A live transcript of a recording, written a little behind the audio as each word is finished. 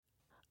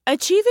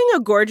Achieving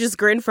a gorgeous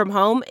grin from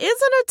home isn't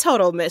a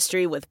total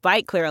mystery with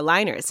Bite Clear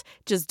aligners.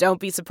 Just don't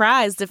be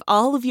surprised if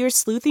all of your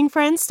sleuthing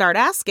friends start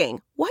asking,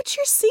 "What's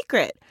your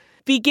secret?"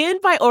 Begin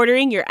by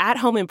ordering your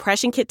at-home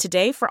impression kit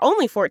today for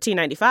only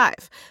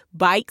 $14.95.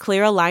 Bite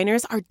Clear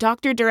aligners are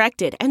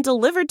doctor-directed and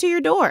delivered to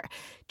your door.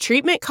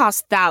 Treatment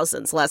costs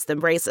thousands less than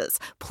braces.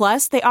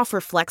 Plus, they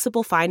offer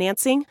flexible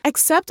financing,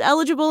 accept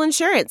eligible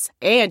insurance,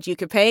 and you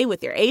can pay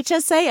with your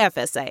HSA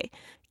FSA.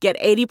 Get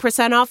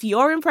 80% off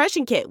your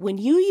impression kit when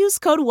you use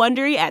code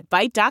WONDERY at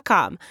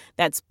Byte.com.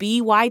 That's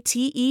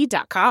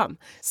BYTE.com.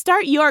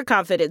 Start your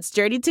confidence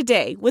journey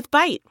today with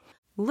Byte.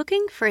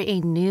 Looking for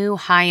a new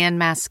high-end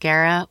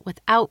mascara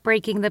without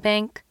breaking the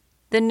bank?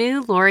 The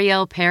new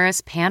L'Oreal Paris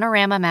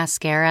Panorama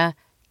Mascara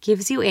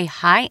gives you a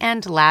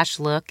high-end lash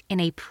look in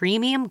a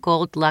premium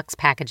gold luxe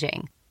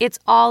packaging. It's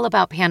all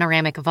about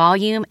panoramic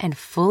volume and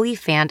fully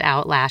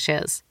fanned-out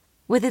lashes.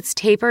 With its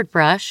tapered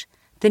brush,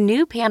 the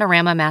new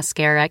Panorama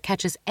Mascara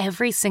catches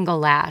every single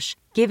lash,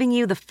 giving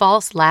you the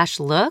false lash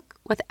look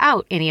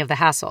without any of the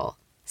hassle.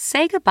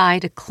 Say goodbye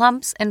to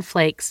clumps and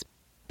flakes,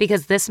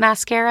 because this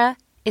mascara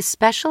is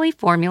specially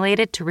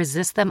formulated to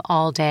resist them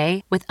all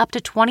day with up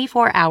to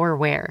 24-hour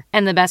wear.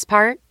 And the best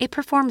part? It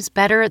performs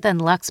better than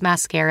Luxe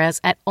mascaras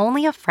at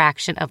only a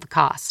fraction of the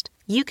cost.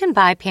 You can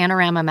buy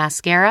Panorama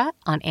Mascara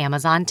on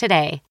Amazon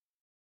today.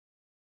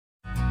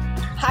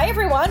 Hi,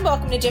 everyone.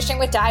 Welcome to Dishing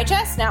with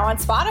Digest, now on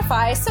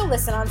Spotify, so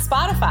listen on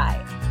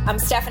Spotify. I'm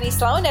Stephanie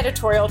Sloan,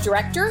 editorial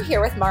director,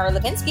 here with Mara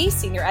Levinsky,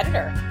 senior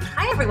editor.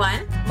 Hi,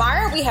 everyone.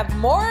 Mara, we have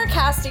more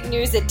casting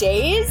news at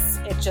days.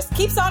 It just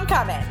keeps on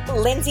coming.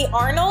 Lindsay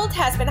Arnold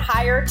has been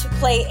hired to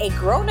play a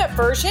grown-up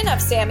version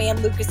of Sammy and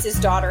Lucas's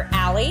daughter,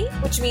 Allie,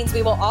 which means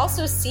we will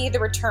also see the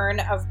return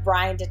of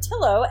Brian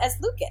Dattilo as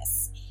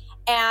Lucas.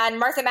 And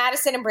Martha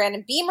Madison and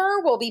Brandon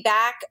Beamer will be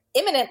back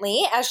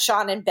imminently as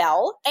Sean and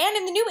Belle. And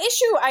in the new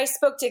issue, I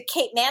spoke to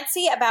Kate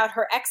Mansi about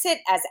her exit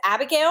as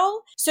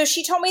Abigail. So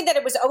she told me that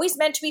it was always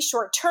meant to be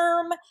short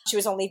term. She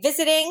was only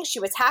visiting. She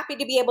was happy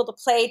to be able to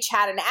play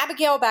Chad and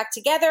Abigail back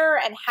together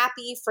and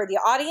happy for the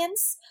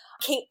audience.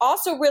 Kate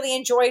also really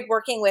enjoyed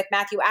working with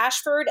Matthew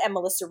Ashford and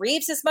Melissa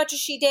Reeves as much as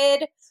she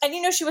did.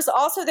 And, she was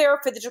also there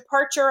for the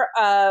departure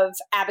of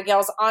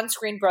Abigail's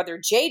on-screen brother,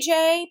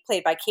 JJ,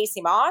 played by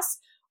Casey Moss,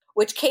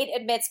 which Kate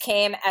admits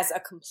came as a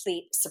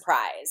complete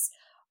surprise.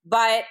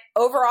 But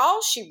overall,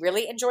 she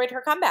really enjoyed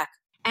her comeback.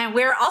 And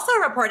we're also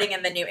reporting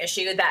in the new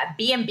issue that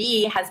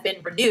B&B has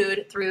been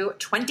renewed through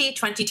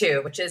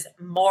 2022, which is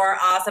more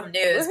awesome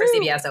news for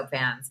CBS Soap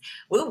fans.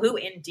 Woohoo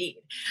indeed.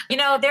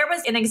 There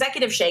was an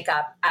executive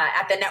shakeup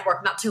at the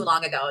network not too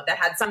long ago that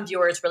had some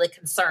viewers really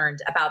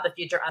concerned about the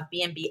future of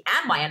B&B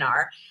and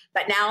YNR.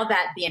 But now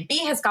that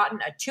B&B has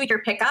gotten a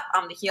 2-year pickup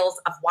on the heels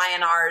of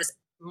YNR's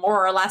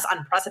more or less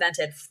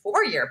unprecedented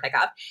 4-year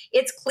pickup,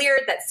 it's clear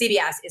that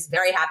CBS is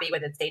very happy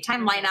with its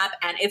daytime lineup,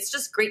 and it's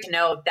just great to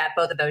know that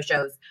both of those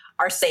shows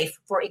are safe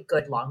for a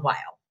good long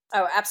while.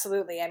 Oh,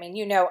 absolutely. I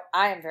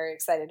am very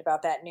excited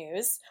about that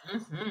news.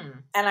 Mm-hmm.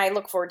 And I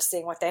look forward to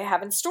seeing what they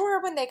have in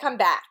store when they come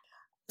back.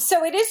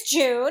 So it is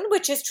June,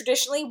 which is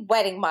traditionally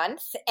wedding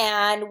month,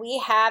 and we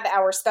have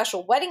our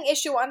special wedding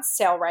issue on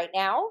sale right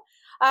now.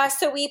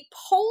 So we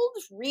polled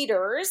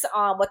readers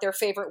on what their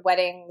favorite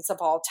weddings of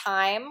all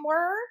time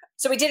were.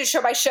 So we did a show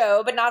by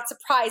show, but not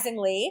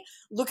surprisingly,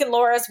 Luke and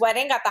Laura's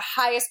wedding got the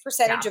highest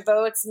percentage of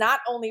votes, not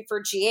only for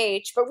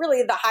GH, but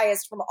really the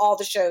highest from all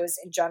the shows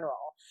in general.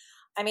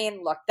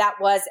 Look, that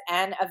was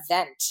an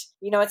event.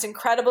 It's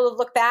incredible to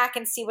look back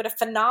and see what a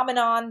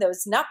phenomenon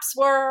those NUPs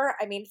were.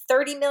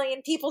 30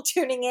 million people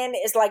tuning in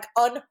is like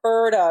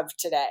unheard of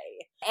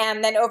today.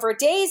 And then over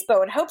days,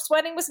 Bo and Hope's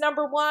wedding was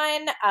number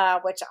 1,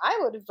 which I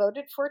would have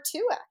voted for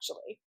too,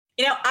 actually.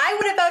 I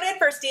would have voted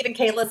for Steve and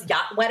Kayla's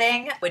yacht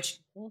wedding, which,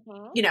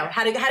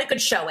 had a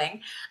good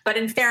showing. But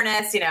in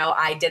fairness,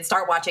 I did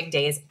start watching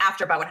days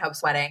after Bo and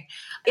Hope's wedding.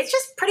 It's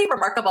just pretty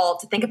remarkable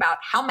to think about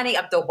how many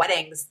of the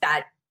weddings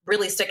that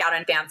really stick out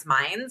in fans'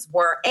 minds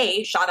were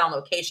A, shot on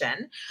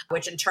location,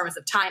 which in terms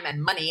of time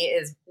and money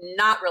is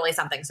not really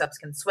something soaps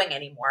can swing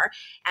anymore.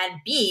 And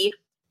B,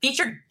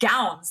 featured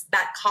gowns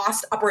that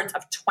cost upwards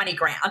of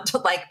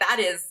 $20,000. That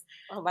is,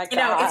 oh my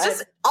God. It's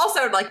just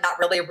also not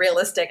really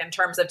realistic in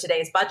terms of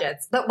today's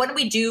budgets. But when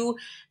we do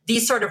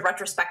these sort of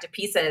retrospective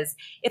pieces,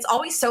 it's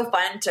always so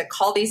fun to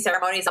call these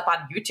ceremonies up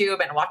on YouTube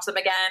and watch them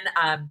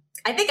again.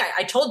 I think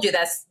I told you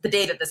this the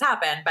day that this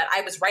happened, but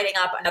I was writing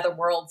up Another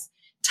World's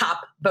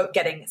top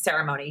vote-getting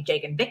ceremony,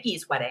 Jake and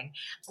Vicky's wedding,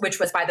 which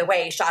was, by the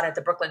way, shot at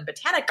the Brooklyn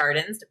Botanic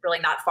Gardens, really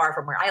not far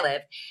from where I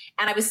live.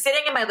 And I was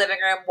sitting in my living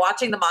room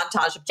watching the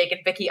montage of Jake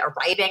and Vicky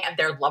arriving and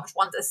their loved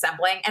ones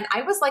assembling, and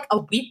I was like a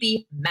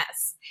weepy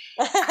mess.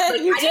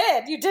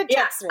 You did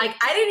text me.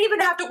 I didn't even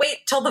have to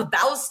wait till the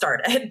vows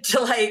started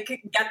to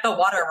get the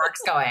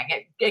waterworks going.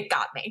 It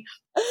got me.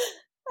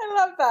 I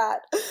love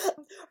that.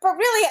 But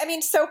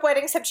really, soap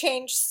weddings have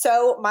changed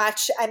so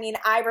much.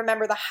 I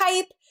remember the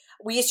hype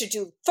We used to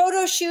do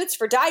photo shoots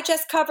for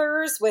digest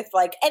covers with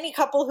like any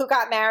couple who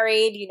got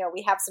married. You know,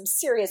 we have some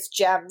serious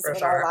gems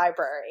in our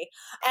library.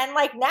 And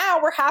like now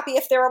we're happy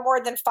if there are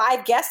more than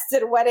 5 guests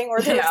at a wedding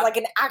or there's like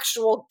an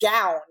actual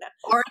gown.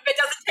 Or if it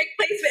doesn't take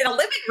place in a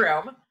living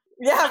room.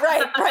 Yeah,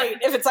 right.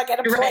 If it's like at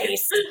a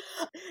place.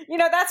 You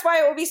know, that's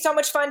why it will be so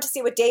much fun to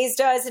see what Days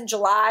does in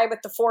July with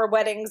the 4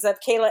 weddings of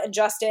Kayla and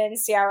Justin,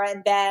 Ciara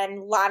and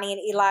Ben, Lonnie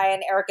and Eli,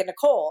 and Eric and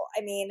Nicole.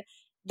 I mean,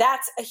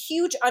 that's a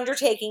huge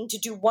undertaking to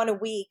do 1 a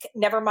week,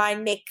 never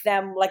mind make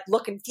them like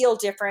look and feel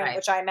different,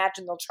 which I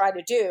imagine they'll try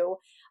to do.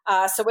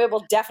 So it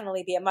will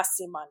definitely be a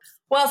must-see month.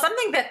 Well,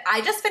 something that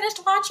I just finished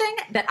watching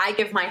that I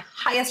give my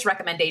highest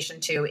recommendation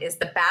to is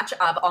the batch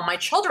of All My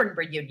Children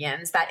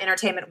reunions that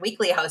Entertainment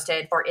Weekly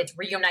hosted for its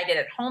Reunited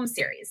at Home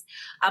series.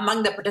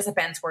 Among the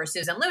participants were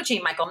Susan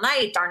Lucci, Michael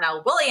Knight,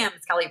 Darnell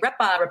Williams, Kelly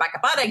Ripa, Rebecca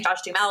Budig,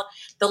 Josh Duhamel.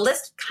 The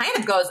list kind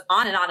of goes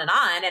on and on and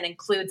on and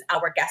includes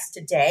our guest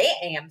today,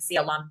 AMC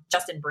alum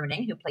Justin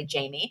Bruning, who played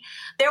Jamie.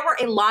 There were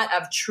a lot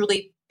of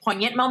truly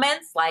poignant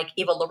moments, like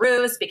Eva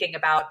LaRue speaking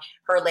about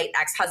her late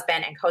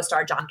ex-husband and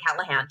co-star John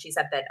Callahan. She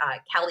said that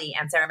Kelly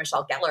and Sarah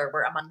Michelle Gellar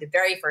were among the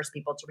very first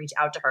people to reach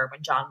out to her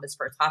when John was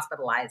first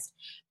hospitalized.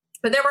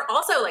 But there were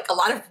also like a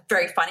lot of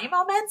very funny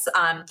moments,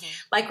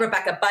 like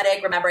Rebecca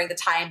Budig remembering the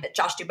time that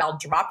Josh Duhamel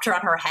dropped her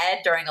on her head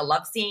during a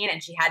love scene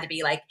and she had to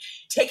be like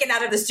taken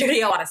out of the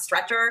studio on a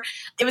stretcher.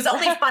 It was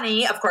only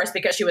funny, of course,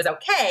 because she was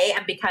okay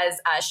and because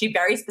she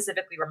very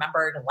specifically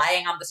remembered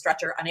lying on the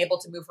stretcher, unable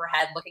to move her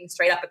head, looking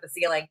straight up at the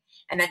ceiling.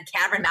 And then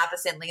Cameron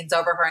Matheson leans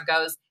over her and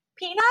goes,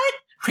 "Peanut,"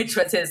 which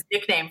was his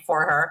nickname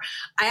for her.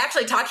 I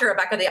actually talked to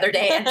Rebecca the other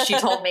day and she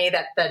told me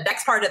that the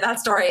next part of that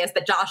story is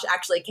that Josh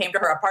actually came to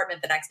her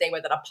apartment the next day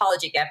with an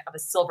apology gift of a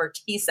silver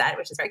tea set,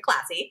 which is very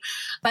classy.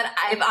 But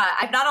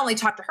I've not only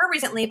talked to her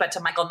recently, but to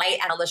Michael Knight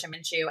and Alicia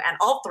Minshew, and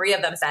all 3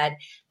 of them said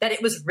that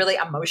it was really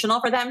emotional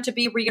for them to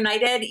be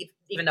reunited,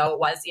 even though it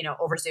was,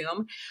 over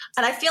Zoom.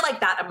 And I feel like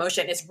that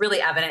emotion is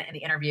really evident in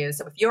the interviews.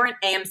 So if you're an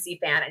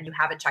AMC fan and you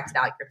haven't checked it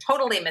out, you're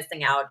totally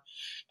missing out.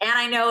 And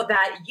I know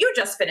that you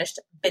just finished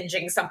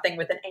binging something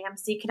with an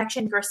AMC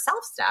connection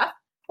yourself, Steph.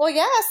 Well,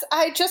 yes,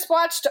 I just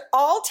watched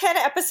all 10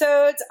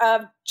 episodes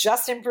of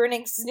Justin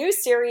Bruning's new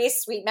series,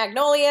 Sweet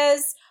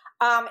Magnolias.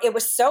 It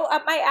was so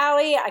up my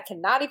alley. I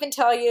cannot even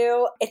tell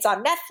you. It's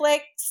on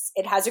Netflix.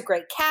 It has a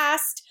great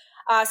cast.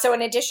 So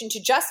in addition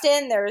to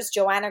Justin, there's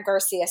Joanna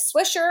Garcia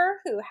Swisher,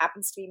 who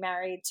happens to be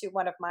married to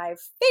one of my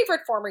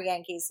favorite former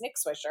Yankees, Nick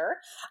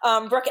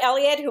Swisher. Brooke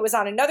Elliott, who was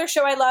on another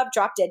show I love,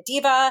 Drop Dead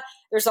Diva.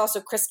 There's also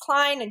Chris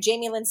Klein and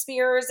Jamie Lynn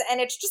Spears. And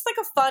it's just like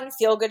a fun,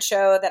 feel-good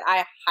show that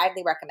I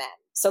highly recommend.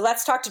 So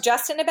let's talk to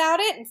Justin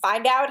about it and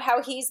find out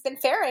how he's been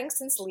faring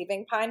since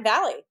leaving Pine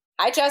Valley.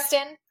 Hi,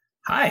 Justin.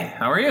 Hi,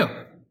 how are you?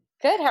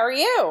 Good, how are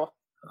you?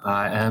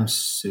 I am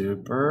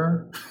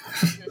super.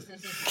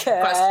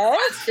 Good.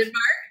 Question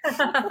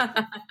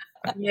mark?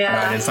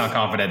 Yeah. I didn't sound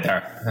confident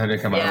there. I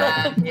didn't come out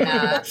right.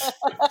 Yeah.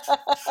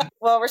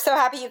 Well, we're so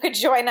happy you could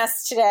join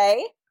us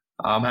today.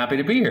 I'm happy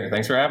to be here.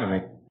 Thanks for having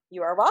me.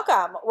 You are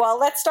welcome. Well,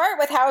 let's start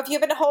with how have you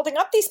been holding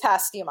up these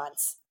past few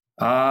months?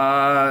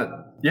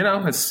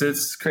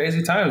 It's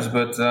crazy times,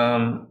 but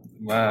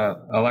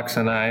Alexa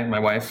and I, my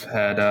wife,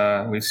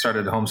 we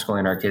started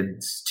homeschooling our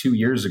kids 2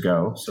 years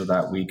ago so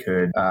that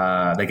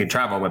they could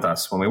travel with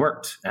us when we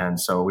worked. And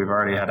so we've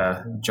already had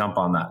a jump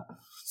on that.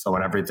 So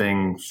when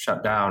everything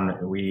shut down,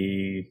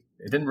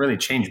 it didn't really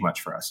change much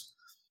for us.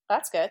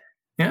 That's good.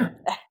 Yeah.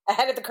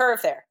 Ahead of the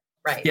curve there.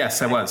 Right.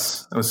 Yes, I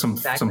was. It was some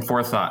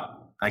forethought.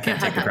 I can't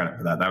take the credit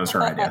for that. That was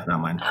her idea, not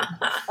mine.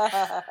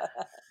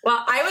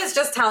 Well, I was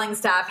just telling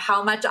Steph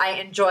how much I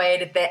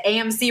enjoyed the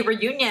AMC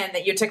reunion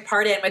that you took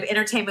part in with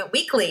Entertainment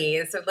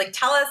Weekly. So,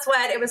 tell us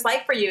what it was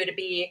like for you to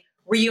be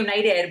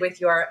reunited with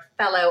your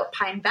fellow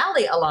Pine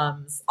Valley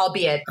alums,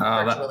 albeit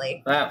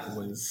virtually. That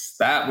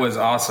was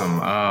awesome.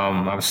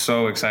 I was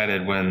so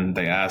excited when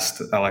they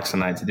asked Alexa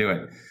and I to do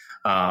it.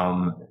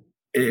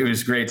 It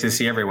was great to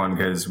see everyone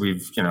because we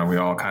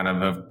all kind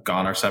of have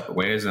gone our separate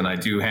ways, and I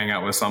do hang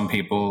out with some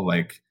people.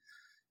 Like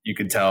you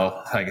could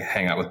tell, I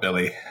hang out with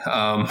Billy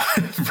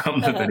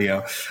from the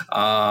video,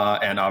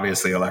 and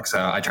obviously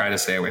Alexa. I try to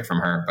stay away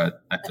from her,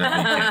 but I can't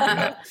do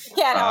that.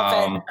 Can't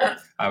help it.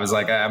 I was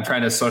like, I'm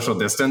trying to social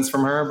distance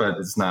from her, but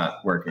it's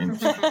not working.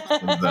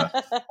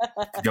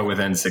 Go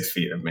within 6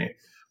 feet of me,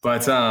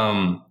 but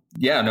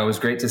it was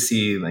great to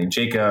see like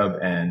Jacob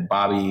and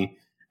Bobby.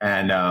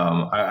 And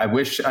I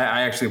wish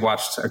I actually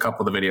watched a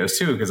couple of the videos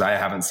too, because I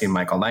haven't seen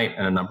Michael Knight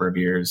in a number of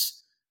years.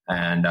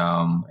 And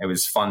it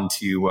was fun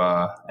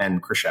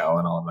and Chrishell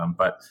and all of them,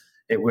 but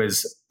it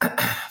was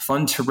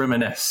fun to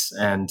reminisce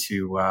and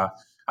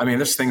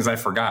there's things I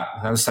forgot.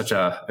 That was such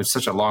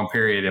a long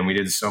period. And we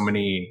did so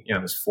many, it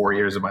was 4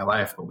 years of my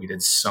life, but we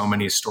did so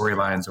many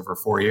storylines over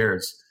 4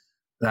 years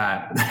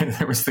that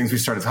there was things we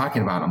started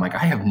talking about. I'm like, I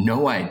have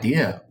no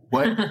idea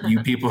what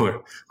you people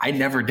are. I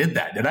never did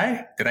that. Did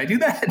I? Did I do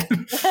that?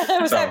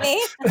 Was that me?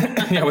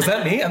 Yeah, was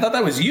that me? I thought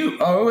that was you.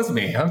 Oh, it was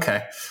me.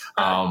 Okay.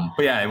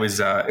 But yeah, it was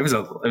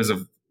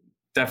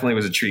definitely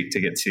was a treat to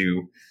get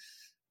to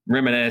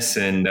reminisce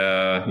and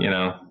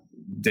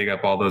dig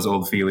up all those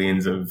old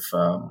feelings of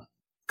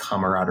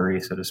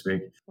camaraderie, so to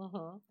speak.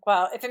 Mm-hmm.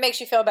 Well, if it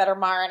makes you feel better,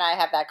 Mara and I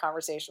have that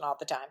conversation all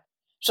the time.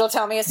 She'll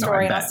tell me a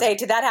story and I'll say,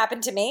 did that happen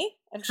to me?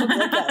 And she'll be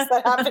like, yes,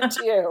 that happened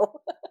to you.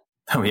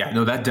 Oh, yeah.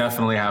 No, that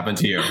definitely happened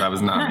to you. That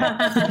was not me.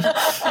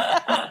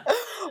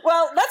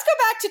 Well, let's go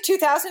back to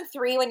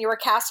 2003 when you were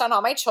cast on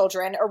All My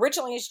Children,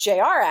 originally as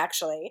JR,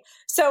 actually.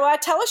 So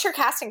tell us your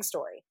casting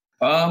story.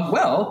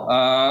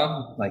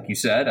 Like you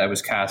said, I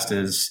was cast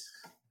as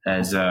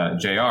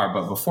JR,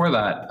 but before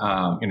that,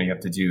 you have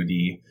to do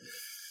the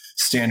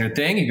standard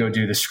thing. You go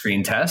do the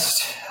screen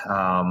test.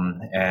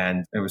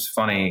 And it was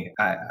funny.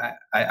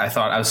 I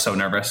thought I was so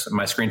nervous.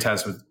 My screen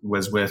test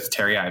was with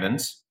Terry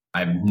Ivins. I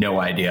have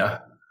no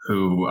idea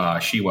who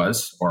she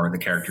was or the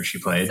character she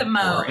played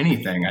or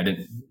anything.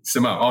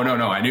 Simone. Oh,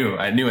 no. I knew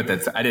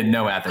it. I didn't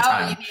know at the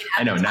time.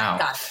 I know now.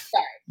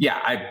 Sorry. Yeah,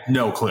 I have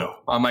no clue.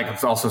 I'm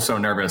also so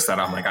nervous that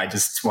I'm like, I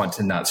just want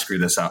to not screw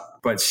this up.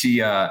 But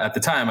she, at the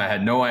time, I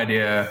had no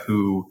idea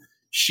who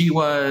she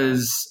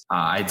was.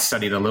 I'd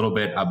studied a little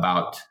bit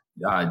about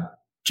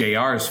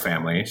JR's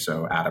family,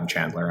 so Adam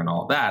Chandler and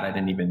all that. I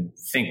didn't even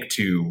think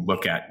to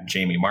look at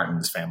Jamie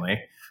Martin's family.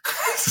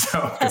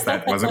 So, because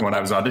that wasn't what I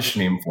was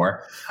auditioning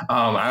for.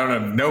 I don't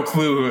have no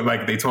clue.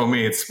 Like, they told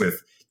me it's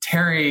with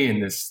Terry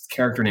and this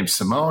character named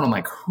Simone. I'm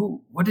like,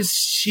 what does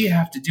she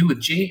have to do with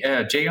JR?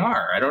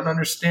 I don't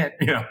understand,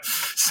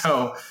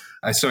 So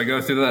I go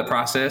through that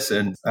process,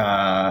 and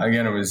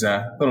again, it was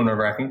a little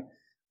nerve-wracking.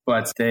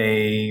 But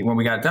when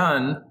we got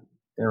done,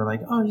 they were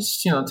like, oh,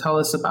 just, tell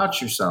us about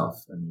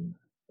yourself. And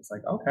it's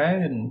like, okay,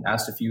 and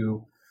asked a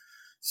few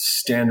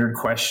standard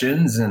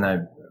questions, and I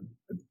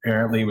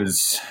apparently was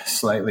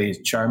slightly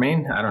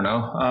charming. I don't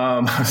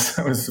know.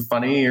 It was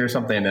funny or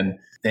something. And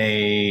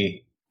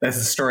as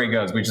the story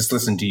goes, we just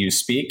listened to you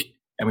speak,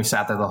 and we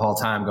sat there the whole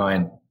time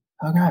going,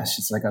 oh gosh,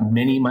 it's like a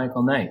mini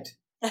Michael Knight.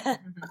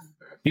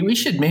 We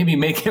should maybe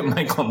make him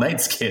Michael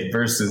Knight's kid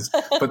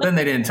but then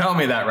they didn't tell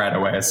me that right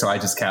away. So I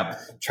just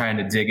kept trying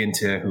to dig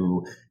into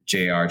who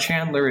J.R.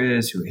 Chandler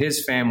is, who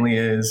his family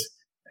is.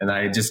 And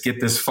I just get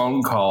this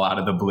phone call out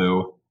of the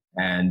blue.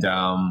 And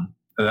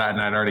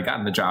I'd already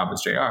gotten the job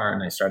as JR,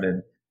 and I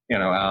started,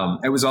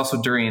 it was also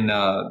during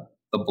the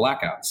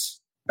blackouts.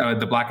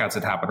 The blackouts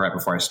had happened right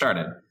before I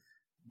started.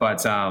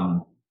 But I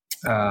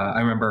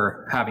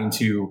remember having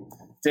to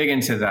dig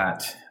into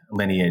that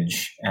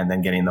lineage and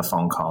then getting the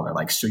phone call. They're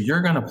like, so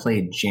you're going to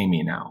play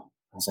Jamie now.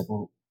 I was like,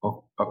 well,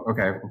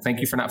 okay. Well, thank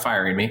you for not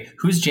firing me.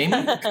 Who's Jamie?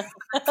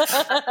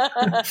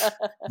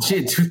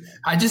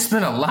 I just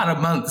spent a lot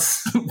of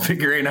months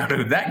figuring out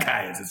who that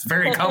guy is. It's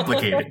very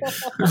complicated.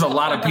 There's a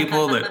lot of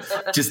people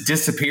that just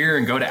disappear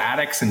and go to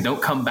attics and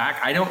don't come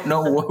back. I don't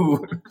know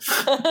who.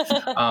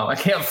 I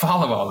can't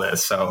follow all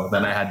this. So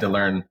then I had to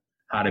learn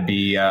how to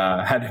be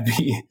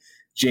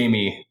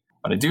Jamie.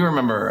 But I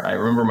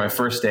remember my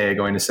first day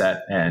going to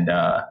set and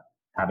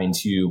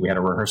we had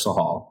a rehearsal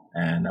hall,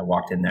 and I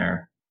walked in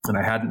there. And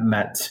I hadn't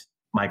met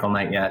Michael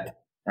Knight yet.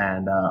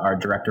 And our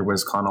director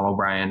was Connell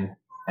O'Brien.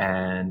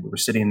 And we were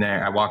sitting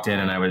there. I walked in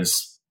and I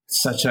was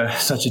such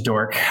a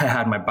dork. I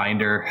had my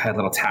binder, had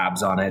little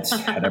tabs on it,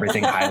 had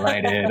everything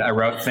highlighted. I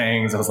wrote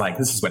things. I was like,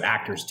 this is what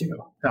actors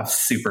do. I'm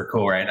super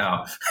cool right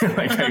now.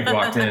 Like, I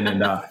walked in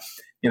and,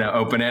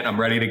 open it.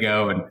 I'm ready to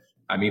go. And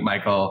I meet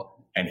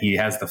Michael, and he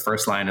has the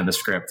first line in the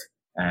script.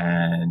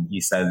 And he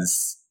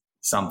says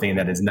something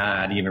that is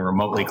not even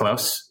remotely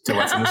close to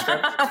what's in the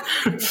script.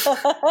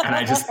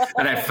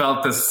 and I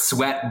felt the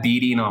sweat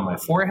beading on my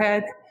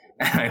forehead.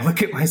 And I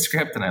look at my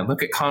script, and I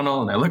look at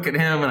Connell, and I look at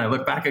him, and I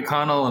look back at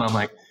Connell, and I'm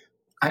like,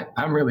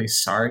 I'm really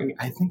sorry.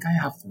 I think I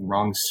have the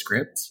wrong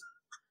script.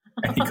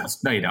 And he goes,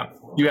 no, you don't.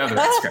 You have the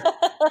right script.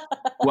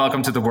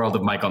 Welcome to the world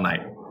of Michael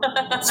Knight.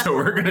 So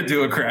we're going to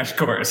do a crash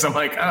course. I'm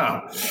like,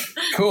 oh,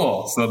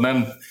 cool. So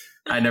then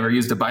I never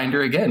used a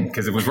binder again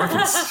because it was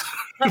worthless.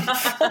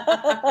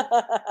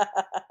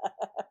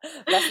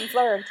 Lessons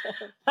learned.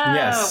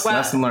 Yes,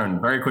 lesson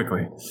learned very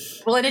quickly.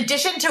 Well, in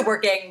addition to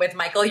working with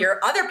Michael, your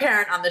other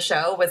parent on the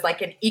show was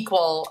like an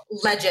equal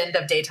legend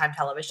of daytime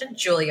television,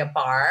 Julia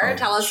Barr.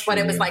 Tell us what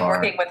it was like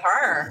working with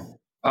her.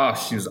 Oh,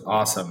 she was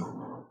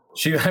awesome.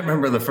 I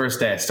remember the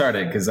first day I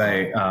started because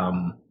I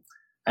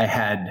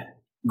had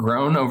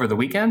grown over the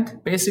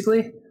weekend,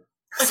 basically.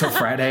 So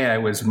Friday I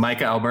was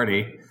Micah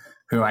Alberti,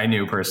 who I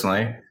knew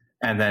personally,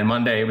 and then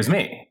Monday it was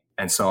me.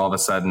 And so all of a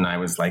sudden I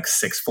was like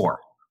 6'4".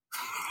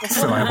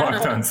 So I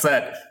walked on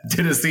set,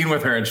 did a scene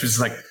with her, and she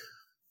was like,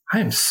 I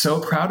am so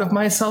proud of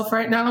myself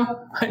right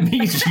now. I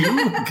need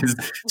you. Because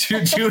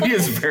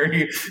Julia's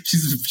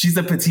she's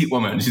a petite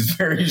woman. She's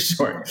very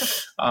short.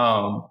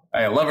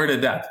 I love her to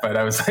death, but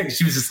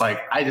she was just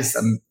like, I'm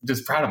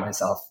just proud of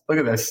myself. Look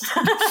at this.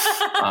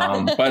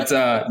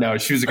 No,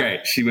 she was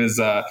great. She was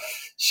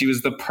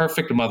the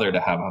perfect mother to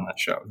have on that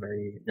show.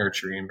 Very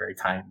nurturing, very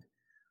kind.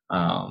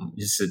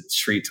 Just a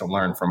treat to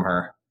learn from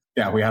her.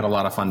 Yeah, we had a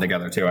lot of fun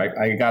together too.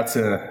 I got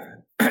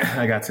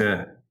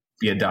to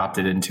be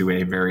adopted into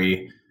a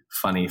very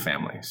funny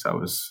family.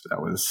 So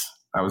that was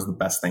the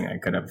best thing I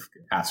could have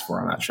asked for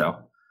on that show.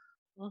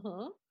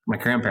 Mm-hmm. My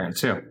grandparents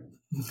too.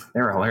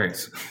 They were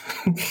hilarious.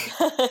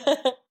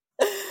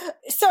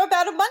 So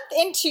about a month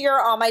into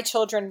your All My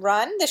Children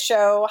run, the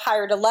show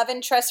hired a love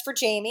interest for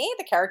Jamie,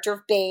 the character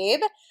of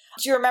Babe.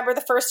 Do you remember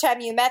the first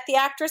time you met the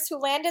actress who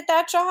landed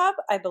that job?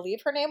 I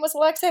believe her name was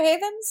Alexa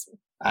Havens.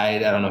 I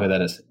don't know who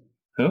that is.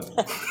 Who?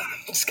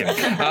 Just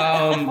kidding.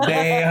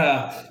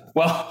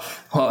 Well,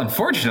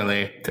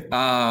 unfortunately,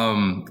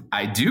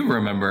 I do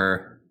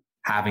remember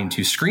having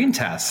to screen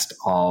test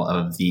all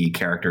of the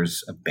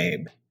characters of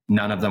Babe.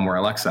 None of them were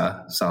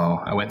Alexa, so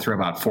I went through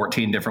about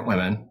 14 different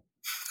women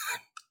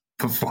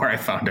before I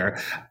found her.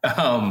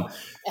 That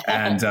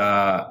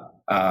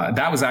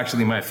was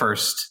actually my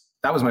first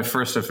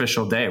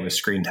official day with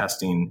screen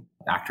testing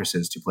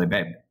actresses to play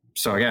Babe.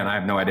 So again, I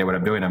have no idea what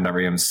I'm doing. I've never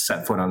even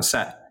set foot on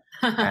set.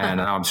 And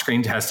now I'm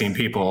screen testing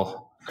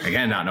people,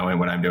 again, not knowing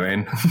what I'm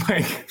doing.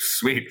 Like,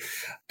 sweet.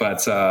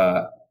 But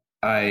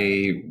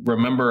I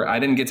remember I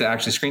didn't get to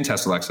actually screen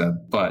test Alexa,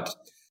 but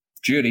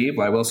Judy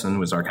Bly Wilson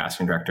was our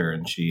casting director,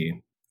 and she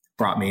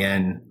brought me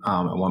in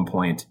at one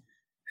point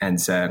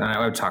and said, and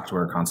I would talk to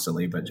her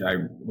constantly, but I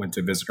went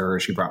to visit her.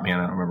 She brought me in.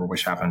 I don't remember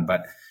which happened,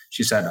 but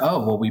she said,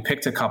 oh, well, we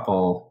picked a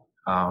couple.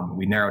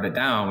 We narrowed it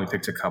down. We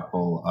picked a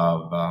couple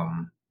of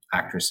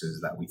actresses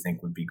that we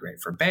think would be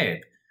great for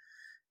Babe.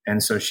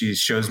 And so she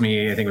shows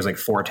me, I think it was like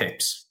 4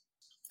 tapes.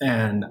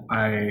 And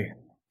I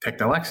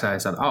picked Alexa. I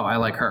said, oh, I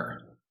like her.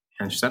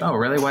 And she said, oh,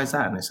 really? Why is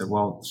that? And I said,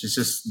 well, she's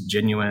just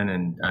genuine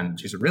and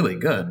she's really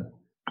good.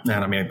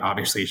 And I mean,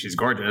 obviously she's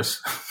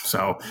gorgeous.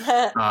 So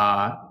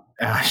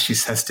she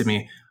says to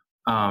me,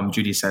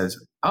 Judy says,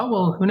 oh,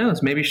 well, who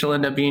knows? Maybe she'll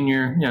end up being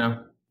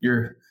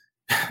your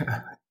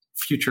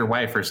future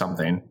wife or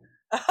something.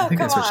 I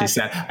think that's what she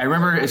said. I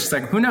remember it's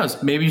like, who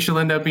knows? Maybe she'll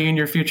end up being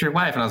your future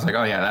wife. And I was like,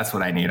 oh yeah, that's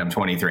what I need. I'm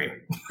 23.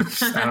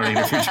 I don't need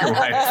a future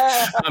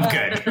wife. I'm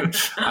good.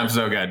 I'm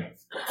so good.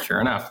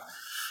 Sure enough.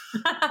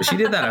 But she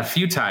did that a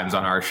few times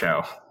on our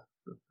show.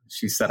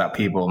 She set up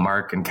people,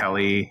 Mark and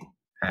Kelly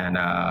and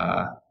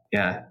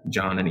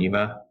John and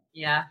Eva.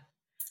 Yeah.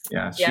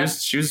 Yeah.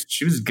 She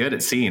was good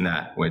at seeing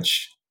that,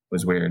 which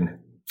was weird.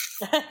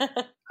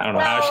 I don't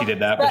know how she did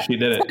that, but she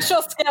did it.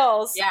 Special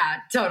skills. Yeah,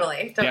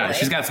 totally. Yeah,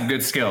 she's got some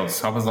good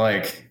skills. I was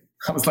like,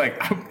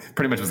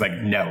 pretty much was like,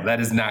 no, that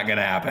is not going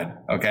to happen.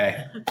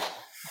 Okay.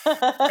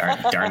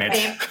 Darn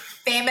it.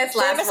 Famous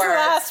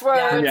last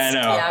words. Yeah, I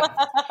know. Yep.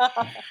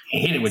 I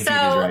hate it when Judy's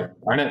right.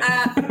 Darn it.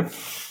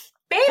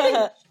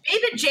 Babe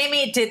and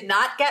Jamie did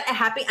not get a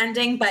happy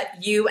ending,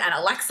 but you and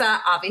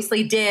Alexa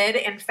obviously did.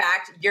 In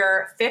fact,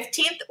 your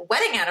 15th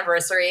wedding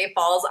anniversary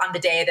falls on the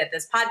day that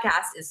this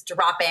podcast is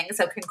dropping.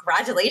 So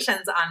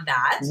congratulations on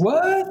that.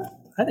 What?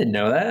 I didn't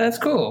know that. That's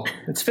cool.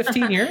 It's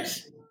 15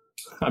 years?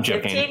 I'm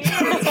joking.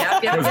 15 years.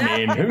 Yep. That was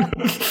mean.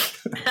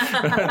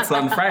 It's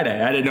on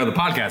Friday. I didn't know the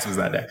podcast was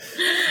that day.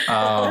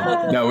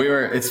 No,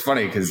 it's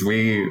funny because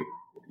with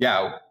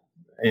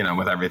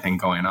everything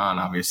going on,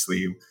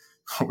 obviously,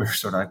 we were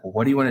sort of like, well,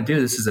 what do you want to do?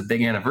 This is a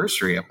big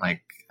anniversary. I'm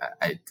like,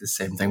 the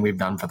same thing we've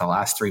done for the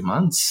last 3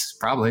 months,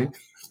 probably,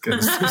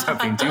 because there's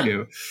something to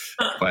do.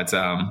 But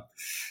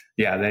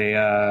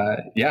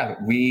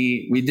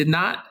we did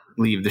not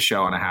leave the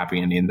show on a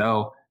happy ending,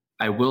 though.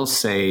 I will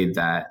say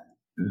that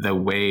the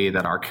way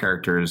that our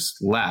characters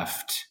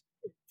left,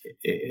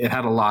 it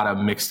had a lot of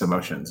mixed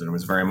emotions, and it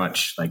was very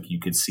much like you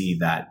could see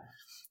that.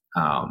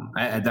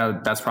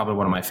 That's probably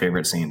one of my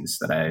favorite scenes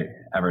that I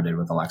ever did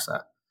with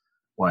Alexa.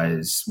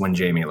 Was when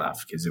Jamie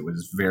left, because it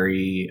was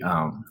very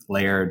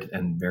layered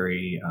and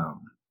very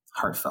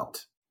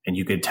heartfelt. And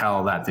you could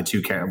tell that the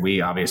two characters,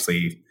 we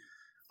obviously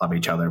love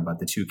each other, but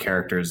the two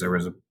characters, there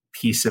was a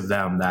piece of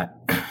them that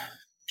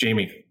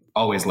Jamie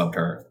always loved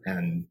her.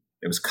 And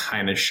it was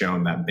kind of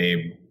shown that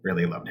Babe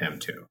really loved him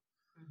too.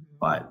 Mm-hmm.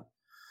 But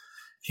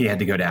he had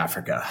to go to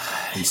Africa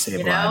and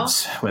save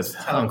lives with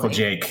Uncle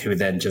Jake, who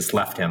then just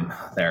left him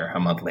there a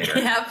month later.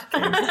 Yep.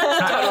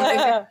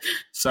 Totally.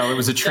 So it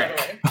was a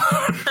trick.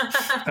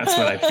 That's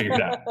what I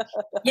figured out.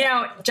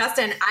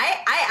 Justin,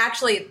 I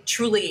actually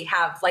truly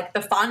have like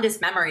the fondest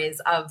memories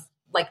of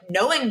like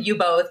knowing you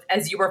both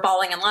as you were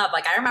falling in love.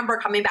 Like I remember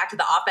coming back to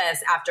the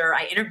office after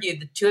I interviewed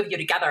the two of you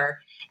together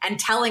and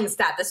telling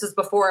Steph, this was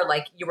before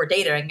like you were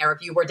dating, or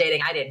if you were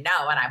dating, I didn't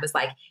know. And I was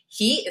like,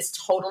 he is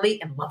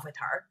totally in love with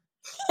her.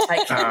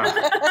 Like,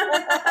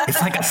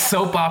 it's like a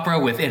soap opera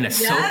within a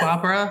soap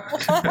opera.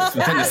 It's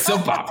within a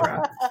soap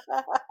opera.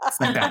 It's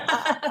like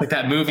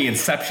that movie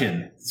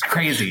Inception. It's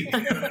crazy.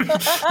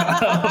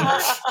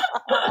 I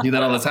do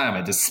that all the time.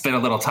 I just spin a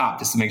little top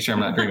just to make sure I'm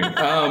not dreaming.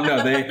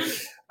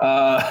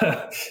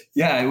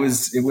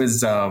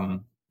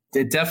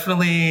 It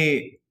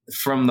definitely,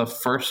 from the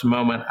first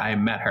moment I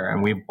met her,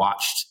 and we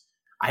watched,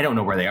 I don't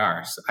know where they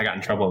are. So I got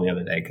in trouble the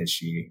other day because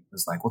she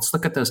was like, let's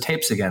look at those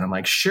tapes again. I'm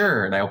like,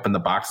 sure. And I opened the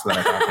box that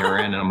I thought they were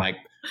in, and I'm like,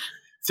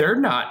 they're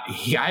not.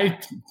 I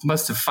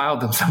must have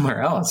filed them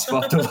somewhere else.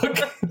 We'll have to look.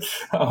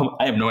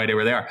 I have no idea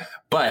where they are.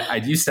 But I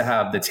used to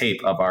have the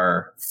tape of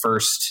our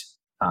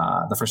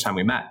the first time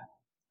we met.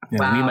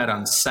 Wow. We met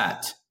on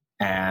set.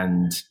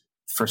 And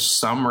for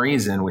some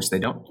reason, which they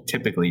don't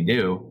typically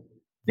do,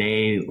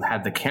 they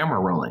had the camera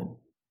rolling.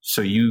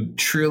 So you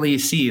truly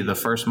see the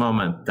first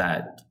moment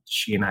that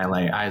she and I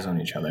lay eyes on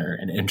each other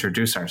and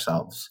introduce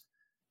ourselves.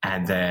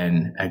 And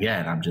then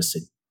again, I'm just a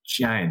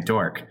giant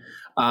dork.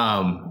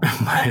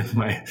 My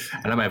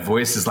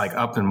voice is like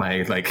up in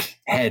my like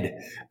head.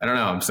 I don't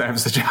know. I have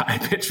such a high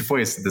pitched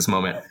voice at this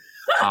moment.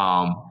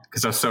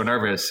 Cause I was so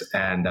nervous.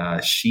 And, I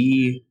was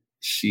you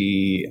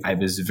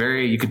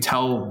could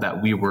tell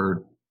that we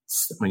were,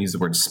 I'm going to use the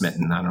word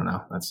smitten. I don't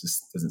know. That's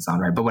just doesn't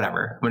sound right, but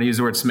whatever. I'm going to use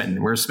the word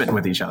smitten. We're smitten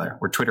with each other.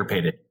 We're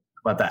Twitter-pated.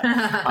 How about that?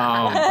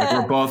 Like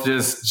we're both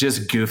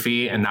just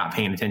goofy and not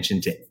paying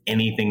attention to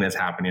anything that's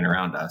happening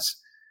around us.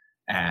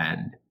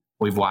 And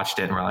we've watched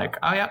it and we're like,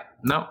 oh yeah,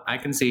 no, I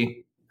can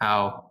see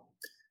how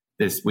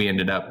we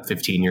ended up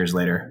 15 years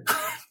later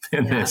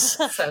in this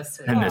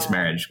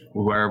marriage.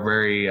 We're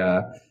very,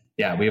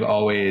 we've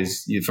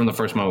always, from the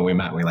first moment we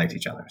met, we liked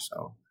each other.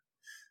 So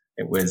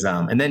it was,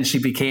 and then she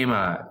became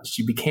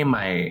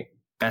my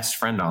best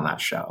friend on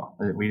that show.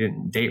 We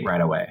didn't date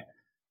right away.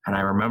 And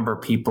I remember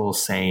people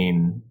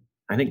saying,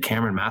 I think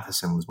Cameron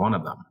Matheson was one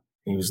of them.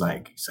 He's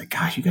like,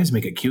 gosh, you guys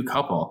make a cute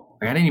couple.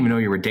 Like, I didn't even know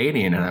you were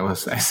dating. And I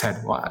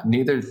said, well,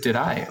 neither did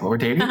I. Well, we're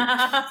dating.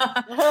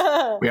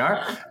 We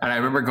are. And I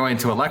remember going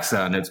to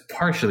Alexa, and it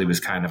partially was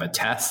kind of a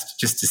test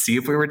just to see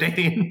if we were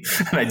dating.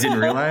 And I didn't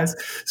realize.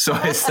 So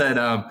I said,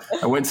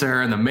 I went to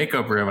her in the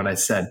makeup room and I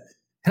said,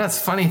 that's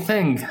a funny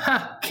thing.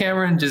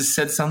 Cameron just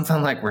said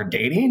something like we're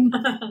dating.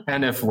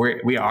 And if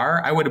we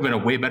are, I would have been a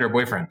way better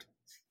boyfriend,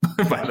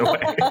 by the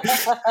way.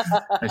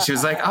 And she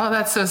was like, oh,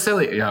 that's so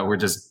silly. Yeah, we're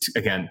just,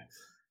 again,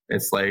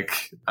 it's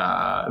like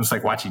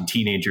watching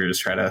teenagers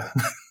try to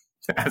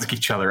ask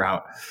each other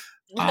out.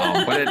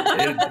 But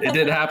it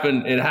did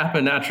happen. It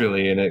happened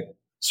naturally. And it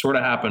sort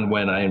of happened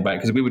when I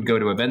because we would go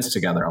to events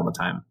together all the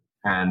time.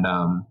 And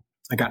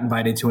I got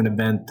invited to an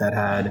event that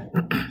had,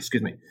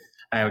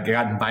 I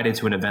got invited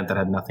to an event that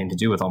had nothing to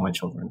do with all my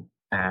children.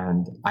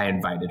 And I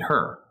invited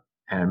her.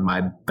 And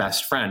my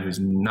best friend,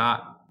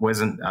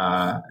 wasn't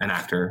an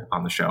actor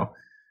on the show,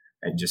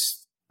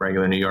 just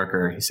regular New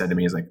Yorker, he said to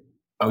me, he's like,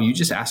 oh, you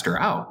just asked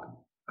her out.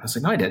 I was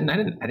like, no, I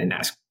didn't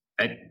ask.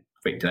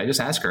 Wait, did I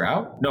just ask her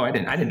out? No, I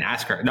didn't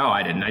ask her. No,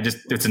 I didn't.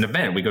 It's an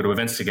event. We go to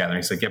events together.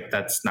 He's like, yep,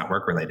 that's not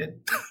work related.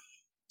 I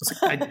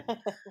was like,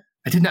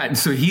 I did not. And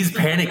so he's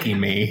panicking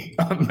me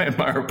in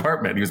my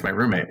apartment. He was my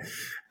roommate.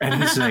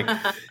 And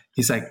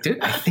he's like, dude,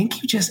 I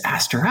think you just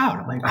asked her out.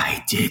 I'm like,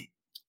 I did.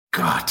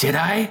 God, did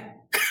I?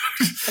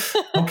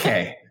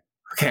 Okay,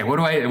 what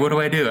do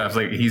I do? I was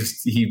like,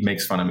 he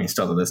makes fun of me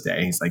still to this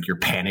day. He's like, you're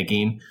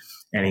panicking.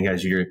 And he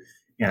goes,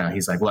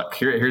 he's like, look,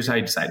 here's how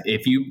you decide.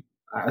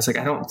 I was like,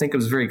 I don't think it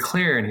was very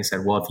clear. And he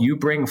said, well, if you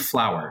bring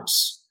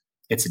flowers,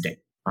 it's a date.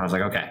 I was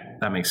like, okay,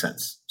 that makes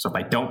sense. So if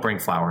I don't bring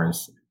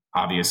flowers,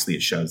 obviously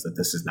it shows that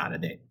this is not a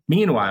date.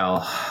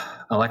 Meanwhile,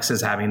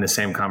 Alexa's having the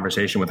same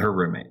conversation with her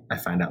roommate. I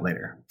find out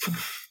later.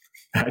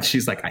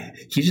 She's like,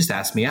 he just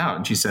asked me out.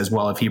 And she says,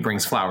 well, if he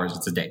brings flowers,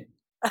 it's a date.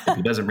 If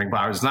he doesn't bring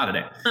flowers, it's not a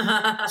date.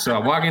 So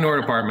I walk into her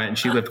apartment, and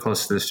she lived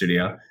close to the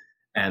studio.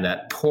 And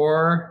that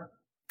poor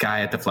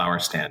guy at the flower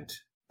stand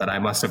that I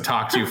must have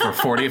talked to for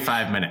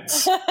 45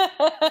 minutes.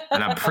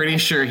 And I'm pretty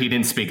sure he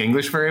didn't speak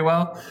English very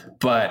well,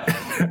 but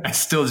I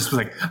still just was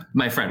like,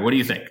 my friend, what do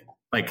you think?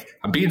 Like,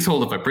 I'm being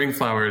told if I bring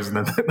flowers, and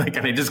then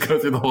and I just go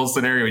through the whole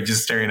scenario, he's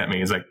just staring at me.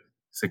 He's like,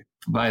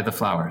 buy the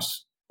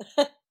flowers.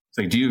 It's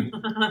like, you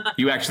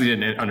actually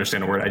didn't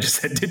understand a word I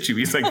just said, did you?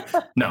 He's like,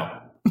 no,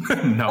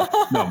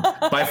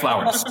 buy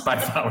flowers.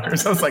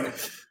 I was like,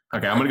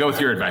 okay, I'm going to go with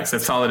your advice.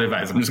 That's solid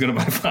advice. I'm just going to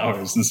buy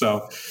flowers. And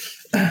so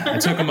I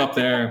took him up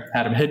there,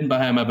 had him hidden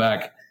behind my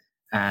back.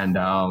 And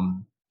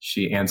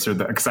she answered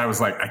because I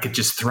was like, I could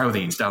just throw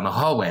these down the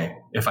hallway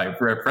if I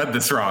read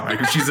this wrong.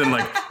 Like, she's in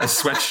like a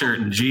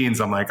sweatshirt and jeans.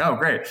 I'm like, oh,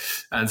 great.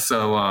 And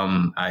so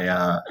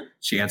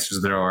she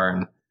answers the door,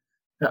 and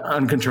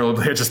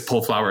uncontrollably I just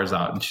pull flowers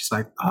out. And she's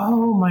like,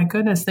 oh my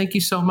goodness, thank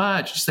you so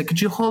much. She's like,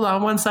 could you hold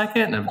on 1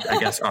 second? And I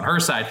guess on her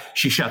side,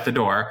 she shut the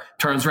door,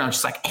 turns around.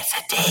 She's like, it's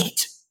a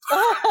date.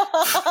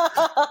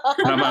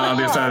 And I'm on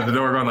the other side of the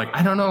door going like,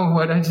 I don't know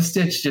what I just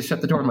did. She just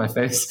shut the door in my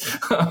face.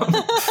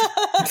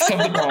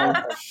 Something wrong.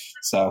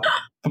 So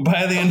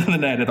by the end of the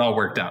night, it all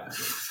worked out.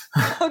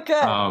 Okay.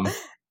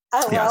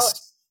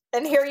 Yes.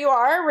 And here you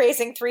are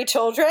raising 3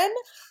 children,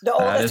 the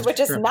oldest,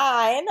 which is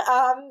 9.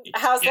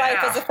 How's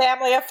life as a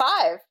family of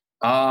 5?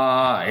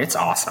 It's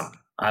awesome.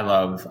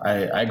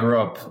 I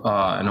grew up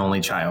an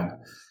only child.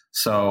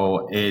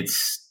 So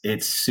it's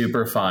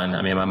super fun.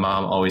 I mean, my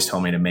mom always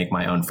told me to make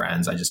my own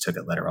friends. I just took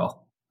it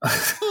literal.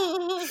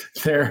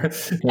 they're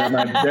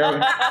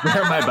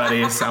my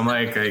buddies. I'm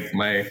like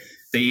they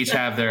each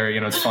have their,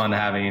 it's fun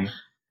having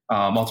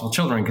multiple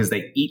children because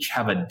they each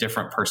have a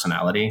different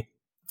personality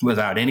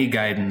without any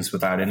guidance,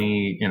 without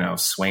any,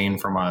 swaying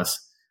from us.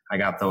 I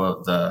got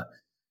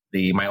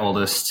my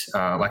oldest,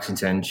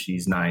 Lexington,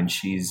 she's 9.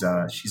 She's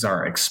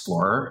our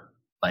explorer.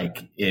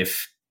 Like,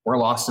 if we're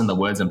lost in the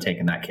woods, I'm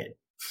taking that kid.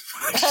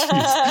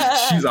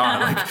 she's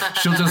on it. Like,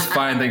 she'll just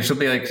find things. She'll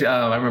be like,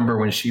 I remember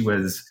when she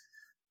was,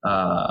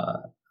 I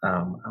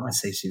want to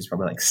say she was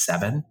probably like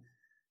 7.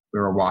 we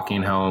were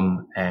walking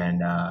home,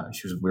 and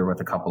we were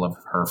with a couple of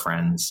her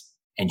friends,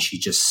 and she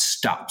just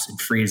stops and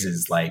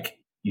freezes like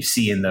you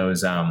see in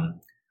those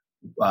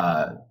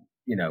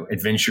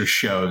adventure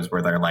shows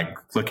where they're like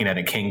looking at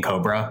a king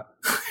cobra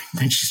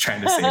and she's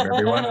trying to save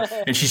everyone,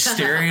 and she's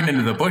staring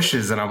into the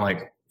bushes, and I'm like,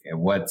 okay,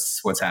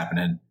 what's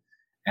happening?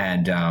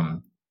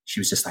 And she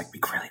was just like, be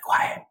really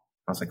quiet.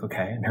 I was like,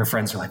 okay. And her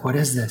friends are like, what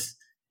is this?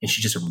 And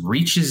she just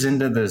reaches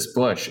into this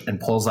bush and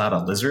pulls out a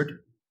lizard.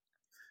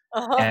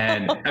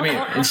 And I mean,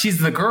 and she's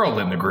the girl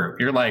in the group.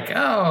 You're like,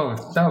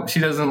 oh, no, she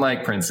doesn't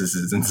like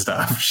princesses and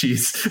stuff.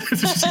 She's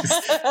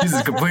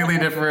a completely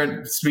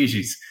different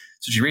species.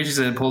 So she reaches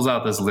in and pulls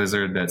out this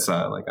lizard that's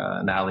like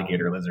an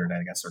alligator lizard,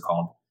 I guess they're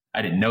called.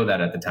 I didn't know that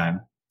at the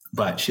time,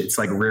 but it's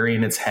like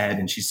rearing its head,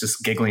 and she's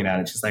just giggling at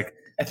it. She's like,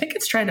 I think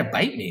it's trying to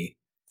bite me.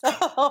 And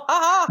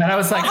I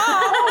was like,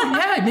 oh,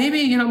 yeah,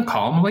 maybe, I'm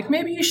calm. I'm like,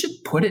 maybe you should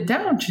put it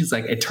down. She's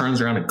like, it turns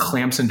around and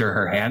clamps into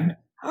her hand.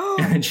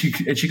 And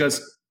she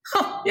goes,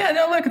 huh, yeah,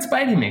 no, look, it's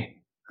biting me.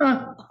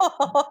 Huh.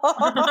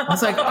 I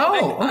was like,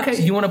 oh,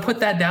 okay. You want to put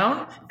that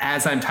down?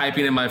 As I'm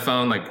typing in my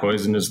phone, like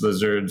poisonous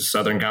lizards,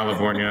 Southern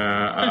California.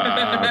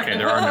 Okay,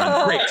 there are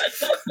none. Great.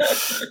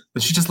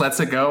 But she just lets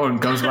it go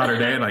and goes about her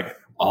day. And like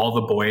all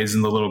the boys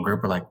in the little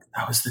group are like,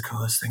 that was the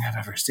coolest thing I've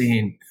ever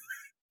seen.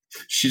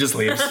 She just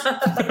leaves,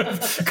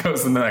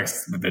 goes to the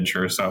next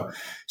adventure. So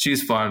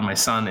she's fun. My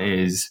son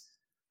is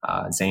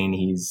Zane.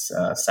 He's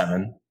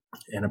 7.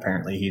 And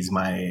apparently he's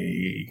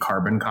my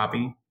carbon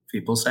copy,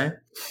 people say.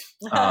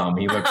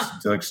 He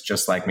looks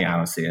just like me. I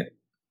don't see it,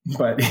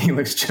 but he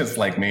looks just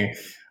like me.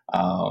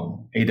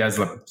 He does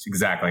look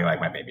exactly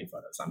like my baby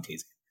photos. I'm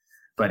teasing,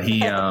 but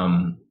he's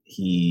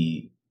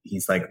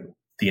like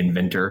the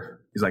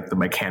inventor. He's like the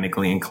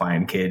mechanically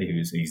inclined kid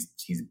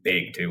he's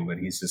big too, but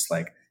he's just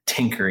like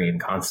tinkering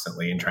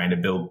constantly and trying to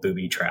build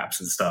booby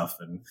traps and stuff,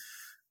 and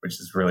which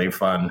is really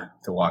fun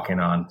to walk in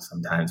on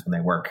sometimes when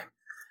they work.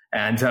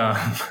 And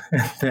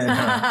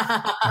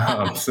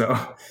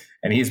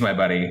and he's my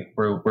buddy.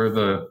 My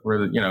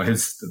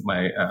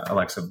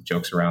Alexa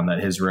jokes around that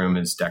his room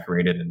is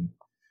decorated in,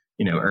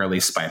 early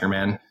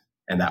Spider-Man,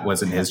 and that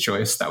wasn't his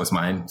choice. That was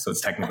mine. So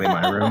it's technically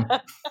my room.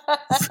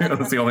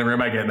 It's the only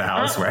room I get in the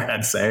house where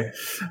I'd say.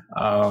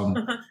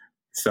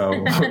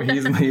 So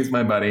he's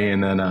my buddy.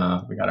 And then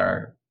we got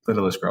our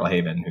littlest girl,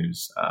 Haven,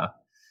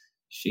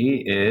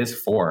 she is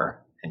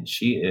 4, and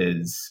she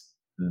is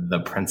the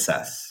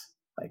princess.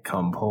 Like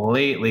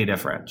completely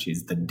different.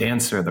 She's the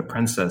dancer, the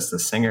princess, the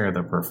singer,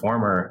 the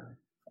performer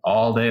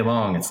all day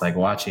long. It's like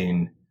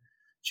watching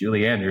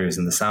Julie Andrews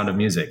in The Sound of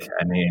Music.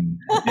 I mean,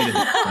 it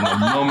is from the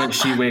moment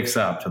she wakes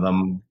up to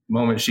the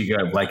moment she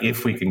goes, like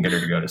if we can get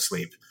her to go to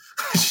sleep.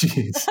 But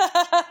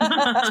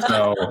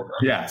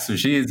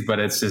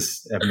it's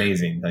just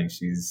amazing. Like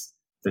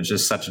there's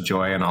just such a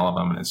joy in all of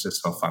them, and it's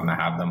just so fun to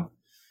have them.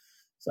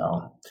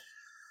 So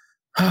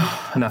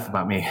enough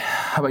about me.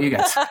 How about you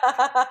guys?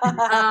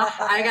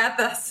 I got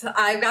this.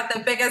 I've got the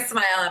biggest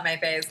smile on my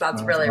face.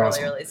 That's really,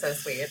 awesome. Really, really so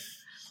sweet.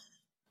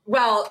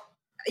 Well,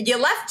 you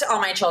left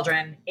All My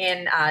Children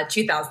in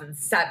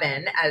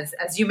 2007,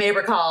 as you may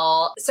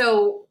recall.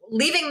 So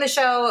leaving the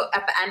show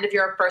at the end of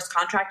your first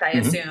contract, I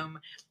assume,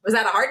 was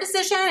that a hard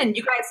decision? And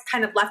you guys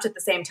kind of left at the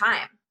same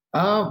time.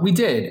 We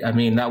did. I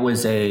mean,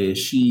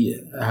 she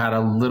had a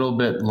little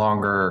bit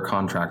longer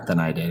contract than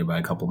I did by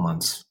a couple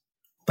months.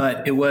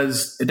 But it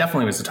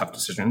definitely was a tough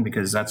decision,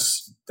 because that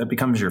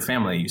becomes your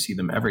family. You see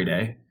them every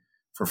day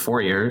for 4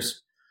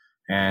 years,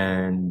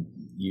 and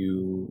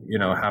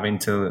having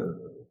to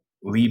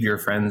leave your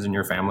friends and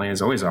your family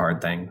is always a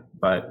hard thing.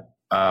 But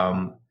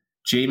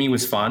Jamie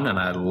was fun, and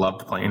I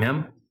loved playing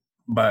him.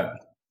 But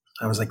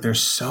I was like,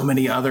 there's so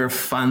many other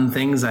fun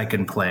things I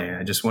can play.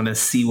 I just want to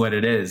see what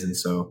it is. And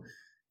so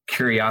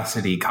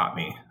curiosity caught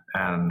me,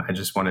 and I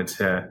just wanted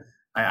to.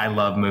 I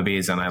love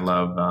movies, and I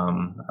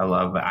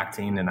love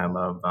acting, and I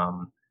love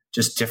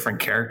just different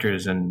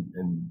characters and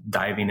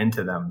diving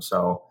into them.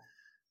 So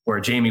where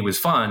Jamie was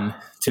fun,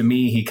 to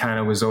me, he kind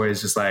of was always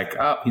just like,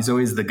 oh, he's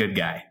always the good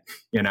guy,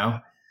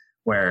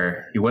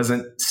 where he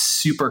wasn't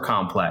super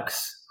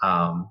complex.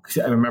 I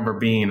remember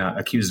being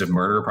accused of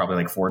murder probably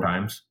like 4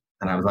 times.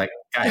 And I was like,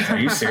 guys, are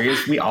you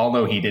serious? We all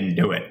know he didn't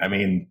do it. I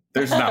mean,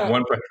 there's not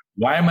one.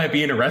 Why am I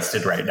being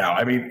arrested right now?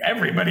 I mean,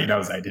 everybody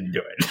knows I didn't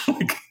do it.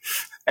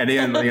 And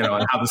then,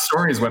 and how the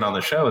stories went on the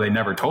show, they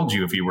never told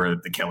you if you were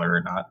the killer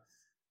or not.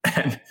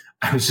 And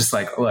I was just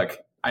like, look,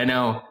 I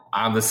know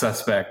I'm the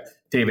suspect.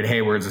 David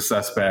Hayward's a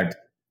suspect.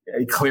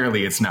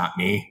 Clearly, it's not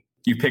me.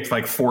 You picked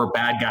like 4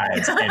 bad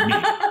guys and me.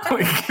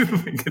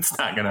 It's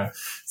not gonna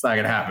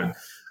happen.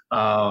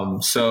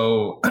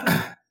 So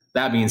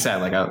that being said,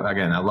 like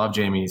I love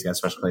Jamie. He's got a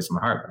special place in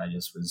my heart. But I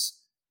just was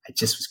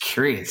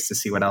curious to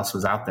see what else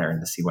was out there and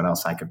to see what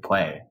else I could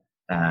play.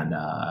 And,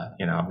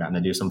 I've gotten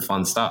to do some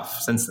fun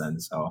stuff since then.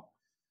 So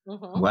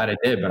I'm glad I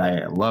did, but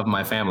I love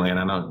my family. And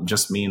I don't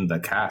just mean the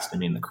cast, I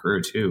mean the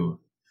crew too.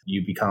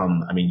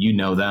 You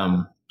know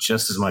them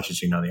just as much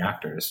as you know the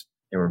actors.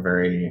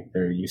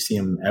 You see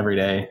them every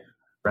day,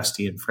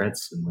 Rusty and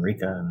Fritz and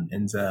Marika and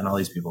Enza and all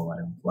these people.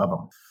 I love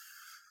them.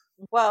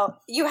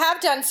 Well, you have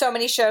done so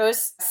many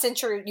shows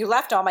since you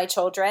left All My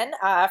Children.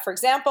 For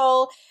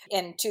example,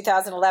 in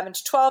 2011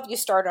 to 12, you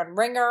starred on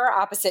Ringer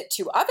opposite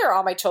two other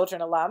All My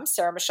Children alums,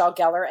 Sarah Michelle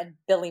Gellar and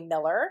Billy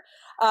Miller.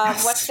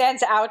 Yes. What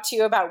stands out to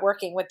you about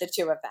working with the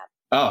two of them?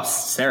 Oh,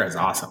 Sarah's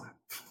awesome.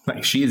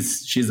 Like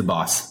she's a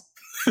boss.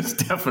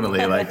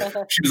 Definitely. Like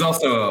she was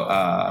also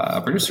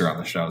a producer on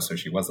the show, so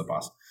she was a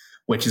boss,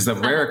 which is a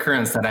rare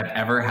occurrence that I've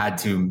ever had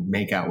to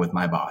make out with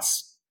my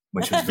boss.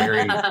 Which was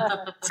very,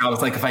 so I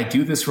was like, if I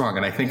do this wrong,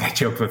 and I think I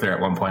joked with her at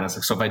one point, I was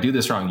like, so if I do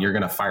this wrong, you're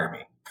going to fire me.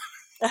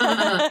 She's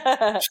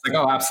like,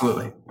 oh,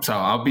 absolutely. So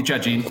I'll be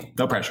judging,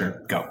 no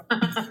pressure, go.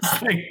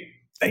 Like,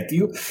 thank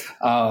you.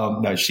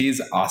 No,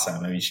 she's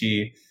awesome. I mean,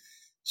 she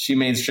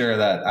made sure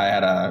that I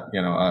had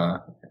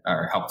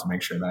or helped to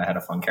make sure that I had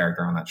a fun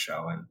character on that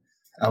show. And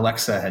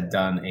Alexa had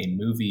done a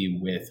movie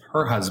with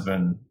her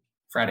husband,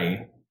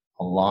 Freddie,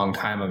 a long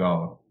time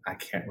ago. I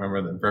can't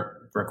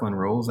remember Brooklyn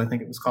Rules, I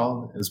think it was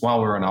called. It was while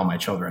we were on All My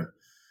Children.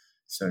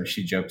 So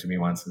she joked to me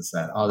once and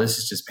said, oh, this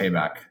is just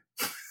payback.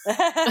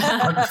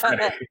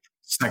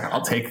 She's like,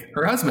 I'll take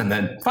her husband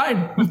then.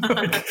 Fine.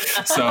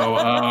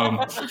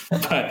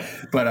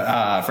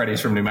 But Freddie's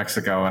from New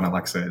Mexico and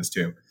Alexa is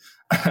too.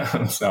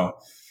 So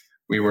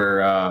we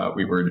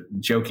were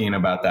joking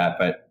about that,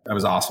 but it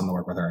was awesome to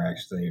work with her.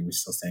 Actually, we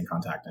still stay in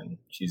contact and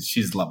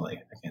she's lovely.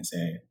 I can't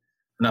say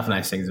enough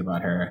nice things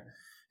about her.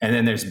 And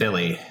then there's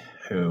Billy,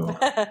 who,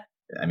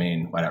 I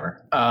mean,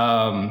 whatever.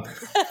 I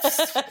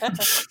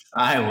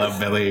love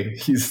Billy.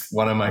 He's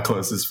one of my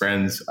closest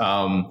friends.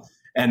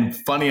 And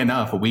funny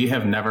enough, we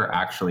have never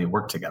actually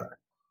worked together.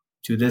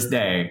 To this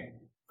day,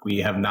 we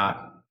have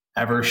not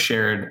ever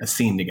shared a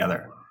scene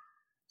together.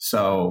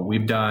 So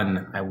we've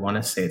done, I want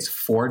to say it's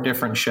 4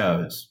 different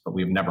shows, but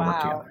we've never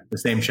worked together. The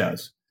same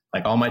shows.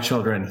 Like All My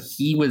Children,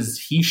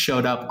 he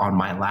showed up on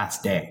my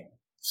last day.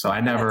 So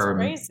I never,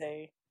 that's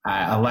crazy.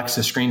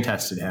 Alexa screen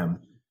tested him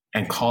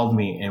and called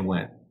me and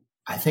went,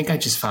 I think I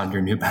just found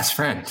your new best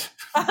friend.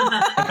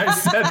 I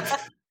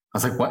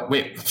was like, what?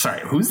 Wait,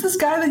 sorry. Who's this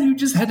guy that you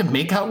just had to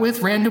make out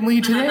with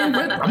randomly today?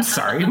 I'm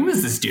sorry. Who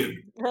is this dude?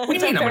 What do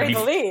you mean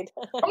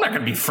I'm not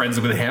going to be friends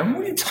with him?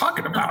 What are you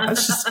talking about?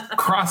 Let's just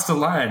cross the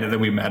line. And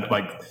then we met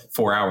like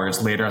 4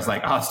 hours later. I was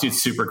like, oh, this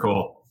dude's super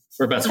cool.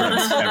 We're best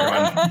friends,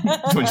 everyone.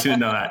 Just want you to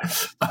know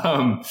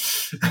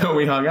that.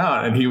 We hung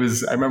out and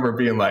I remember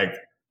being like,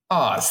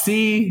 oh,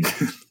 see,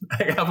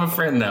 I have a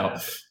friend now.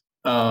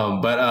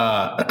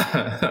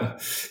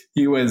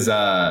 He was,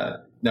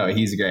 no,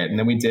 he's great. And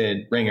then we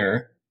did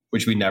Ringer,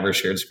 which we never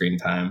shared screen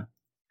time.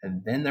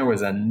 And then there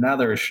was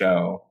another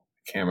show.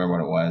 I can't remember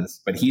what it was,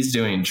 but he's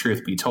doing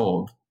Truth Be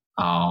Told.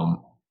 And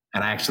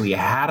I actually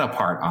had a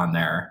part on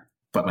there,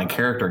 but my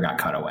character got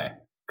cut away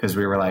because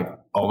we were like,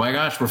 oh my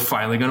gosh, we're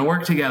finally going to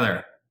work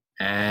together.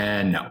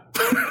 And no,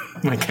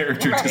 my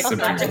character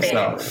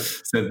disappeared.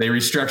 So they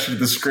restructured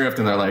the script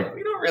and they're like,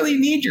 we don't really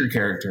need your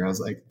character. I was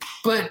like,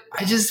 but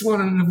I just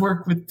wanted to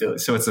work with Billy.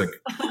 So it's like,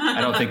 I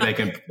don't think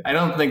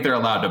they're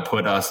allowed to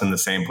put us in the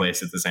same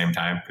place at the same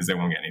time because they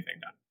won't get anything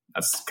done.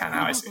 That's kind of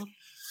how I see it.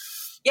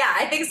 Yeah,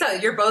 I think so.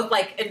 You're both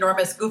like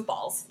enormous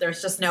goofballs.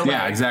 There's just no way.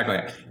 Yeah, exactly.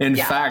 In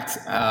fact,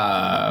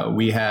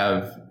 we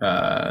have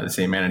the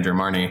same manager,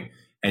 Marnie,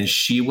 and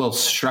she will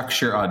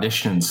structure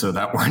auditions so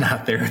that we're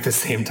not there at the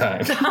same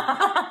time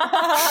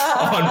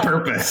on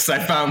purpose. I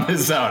found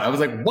this out. I was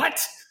like,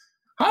 what?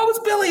 How was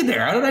Billy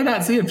there? How did I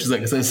not see him? She's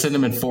like, because I sent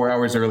him in 4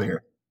 hours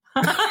earlier.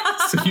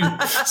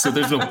 So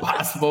there's no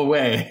possible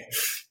way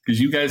because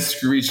you guys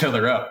screw each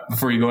other up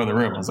before you go in the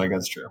room. I was like,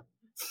 that's true.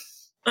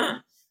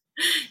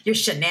 Your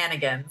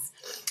shenanigans.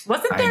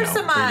 Wasn't there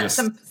some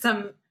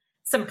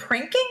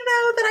pranking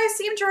though that I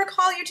seem to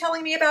recall you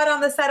telling me about on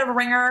the set of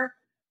Ringer?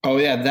 Oh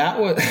yeah, that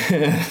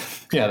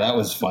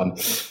was fun.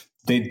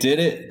 They did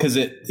it because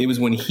it was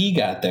when he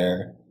got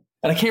there,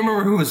 and I can't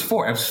remember who it was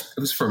for. It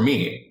was for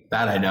me.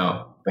 That I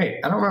know. Wait,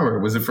 I don't remember.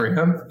 Was it for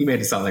him? He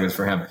made it sound like it was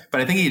for him, but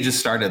I think he had just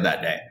started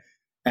that day.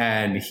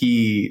 And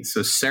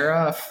so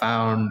Sarah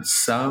found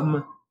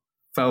some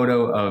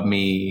photo of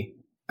me.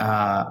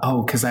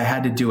 Because I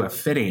had to do a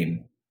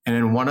fitting. And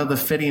in one of the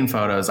fitting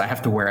photos, I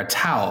have to wear a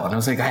towel. And I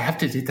was like, I have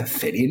to do the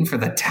fitting for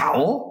the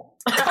towel?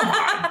 Come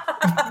on.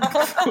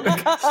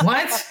 Like,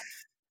 what?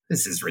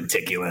 This is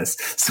ridiculous.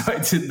 So I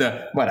did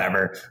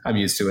whatever. I'm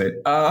used to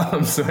it.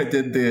 So I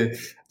did you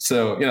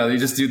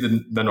just do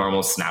the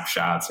normal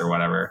snapshots or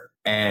whatever.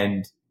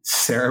 And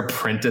Sarah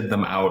printed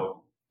them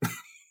out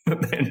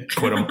and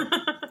put them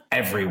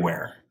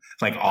everywhere.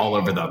 Like all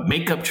over the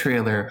makeup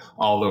trailer,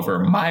 all over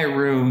my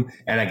room.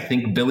 And I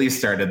think Billy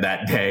started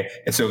that day.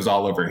 And so it was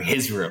all over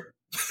his room.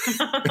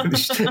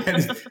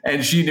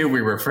 and she knew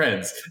we were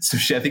friends. So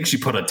I think she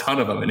put a ton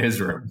of them in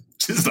his room,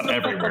 just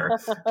everywhere.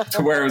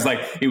 To where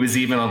it was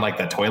even on like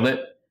the toilet.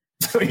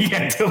 So he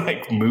had to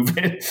like move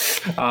it.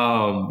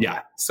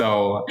 Yeah.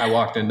 So I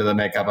walked into the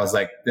makeup. I was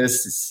like,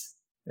 this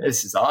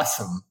is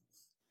awesome.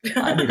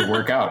 I need to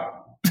work out.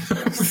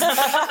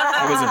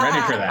 I wasn't ready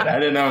for that. I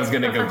didn't know I was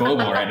going to go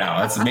global right now.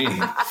 That's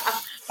amazing.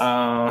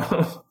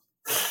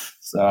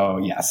 So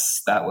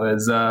yes, that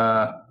was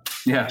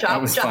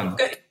that was fun.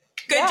 Good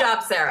Good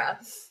job, Sarah.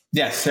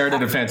 Yes, Sarah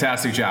did a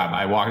fantastic job.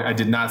 I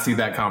did not see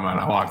that comment.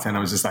 I walked in. I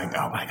was just like,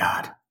 oh my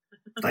God,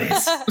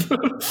 please.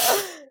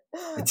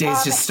 The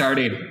day's just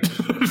starting.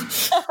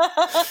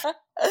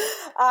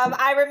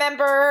 I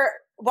remember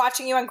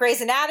watching you on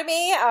Grey's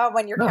Anatomy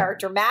when your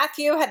character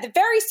Matthew had the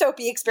very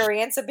soapy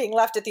experience of being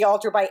left at the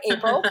altar by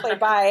April, played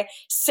by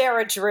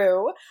Sarah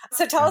Drew.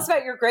 So tell us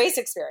about your Grey's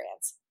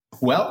experience.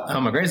 Well,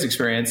 a Grey's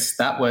experience,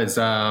 that was,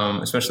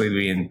 especially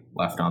being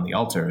left on the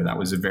altar, that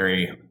was a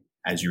very,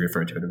 as you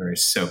referred to it, a very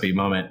soapy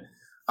moment.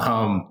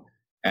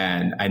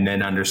 And I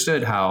then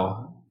understood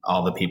how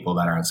all the people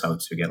that are on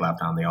soaps who get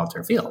left on the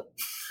altar feel.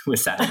 It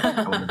was sad.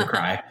 I wanted to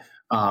cry.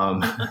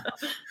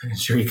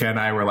 Jericka and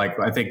I were like,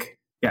 I think,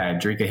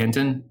 Jericka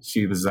Hinton.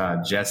 She was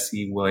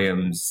Jesse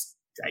Williams'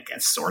 I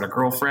guess, sort of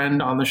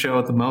girlfriend on the show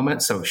at the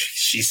moment. So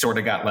she sort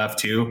of got left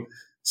too.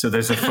 So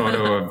there's a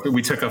photo of,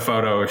 we took a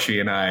photo, she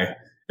and I,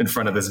 in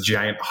front of this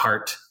giant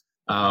heart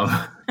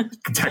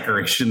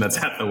decoration that's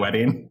at the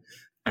wedding.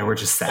 And we're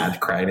just sad,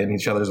 crying in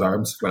each other's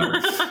arms. Whatever.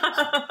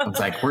 I was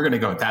like, we're going to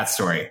go with that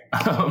story.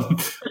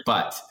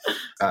 But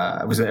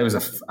it was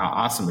an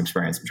awesome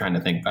experience. I'm trying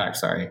to think back.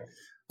 Sorry.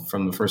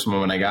 From the first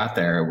moment I got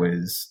there, it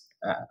was,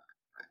 I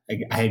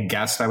had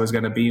guessed I was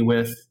going to be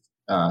with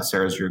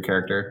Sarah Drew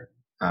character,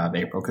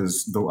 April,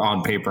 because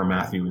on paper,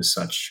 Matthew was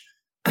such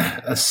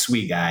a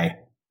sweet guy.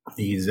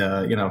 He's,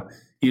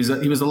 he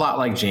was a lot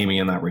like Jamie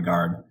in that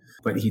regard.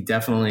 But he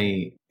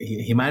definitely,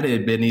 he might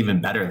have been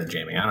even better than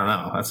Jamie. I don't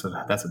know.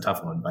 That's a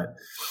tough one, but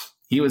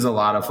he was a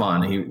lot of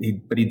fun.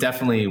 But he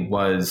definitely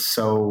was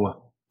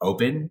so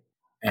open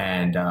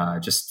and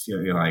just,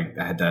 like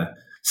I had to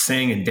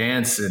sing and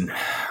dance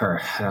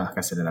I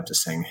guess I didn't have to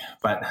sing,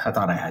 but I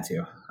thought I had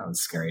to. That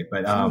was scary.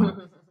 But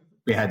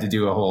we had to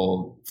do a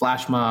whole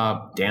flash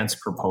mob dance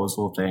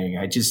proposal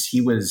thing.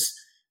 He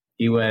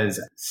was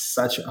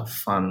such a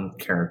fun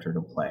character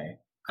to play.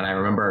 And I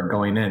remember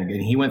going in,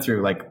 and he went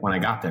through, like, when I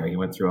got there, he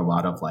went through a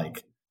lot of,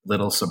 like,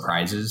 little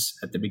surprises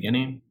at the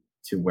beginning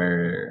to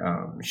where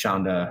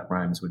Shonda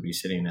Rhimes would be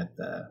sitting at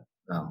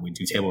we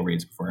do table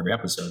reads before every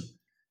episode,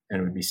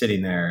 and would be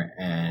sitting there.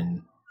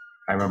 And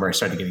I remember I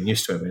started getting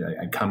used to it. But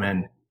I'd come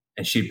in,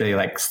 and she'd be,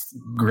 like,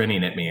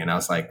 grinning at me. And I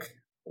was like,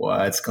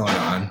 what's going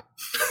on?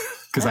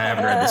 Because I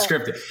haven't read the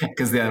script.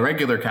 Because the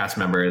regular cast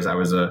members, I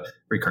was a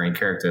recurring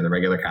character. The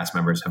regular cast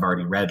members have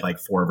already read, like,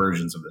 4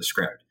 versions of the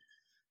script.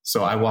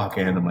 So I walk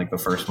in, and like the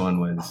first one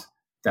was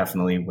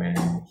definitely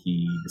when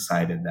he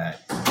decided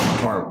that,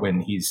 or when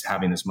he's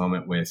having this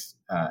moment with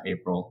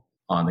April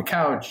on the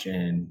couch,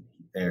 and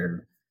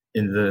they're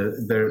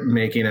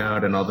making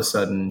out, and all of a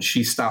sudden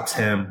she stops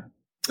him,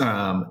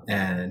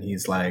 and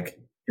he's like,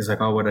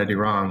 oh, what did I do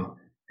wrong?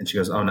 And she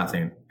goes, oh,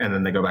 nothing. And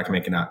then they go back to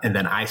making out, and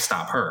then I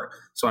stop her.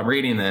 So I'm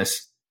reading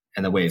this,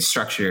 and the way it's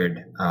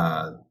structured,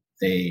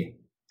 they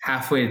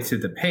halfway to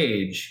the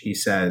page, she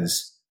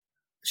says,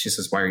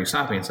 why are you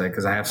stopping? It's like,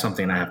 because I have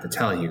something I have to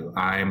tell you.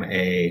 And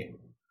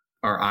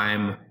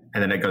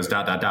then it goes ...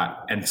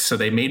 And so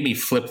they made me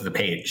flip the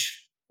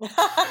page. Because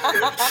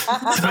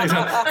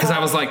I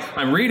was like,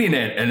 I'm reading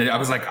it. And I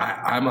was like,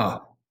 I'm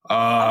a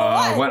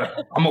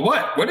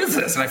what? What is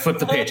this? And I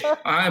flipped the page.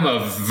 I'm a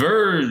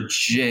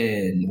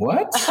virgin.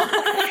 What?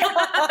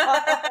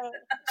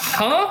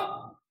 Huh?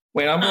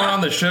 Wait, I'm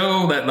on the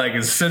show that like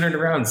is centered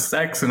around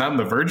sex and I'm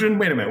the virgin?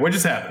 Wait a minute. What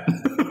just happened?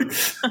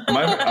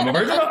 I'm a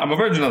virgin? I'm a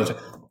virgin on the show.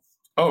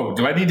 Oh,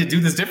 do I need to do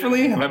this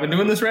differently? Have I been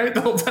doing this right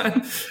the whole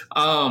time?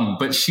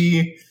 But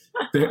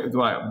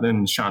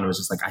then Shonda was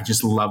just like, I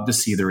just love to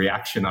see the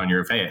reaction on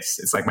your face.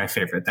 It's like my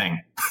favorite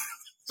thing.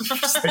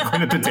 Just like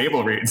when at the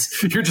table reads,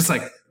 you're just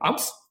like, I'm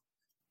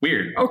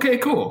weird. Okay,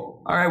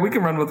 cool. All right, we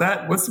can run with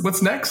that.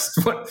 What's next?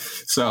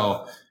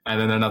 So, and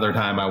then another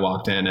time I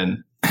walked in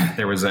and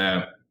there was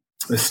a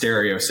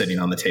stereo sitting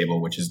on the table,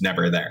 which is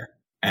never there.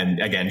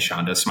 And again,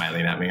 Shonda's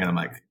smiling at me, and I'm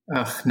like,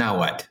 oh, now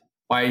what?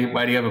 Why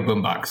do you have a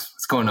boombox?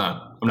 What's going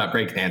on? I'm not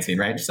breakdancing,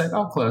 right? She's like,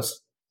 oh,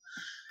 close.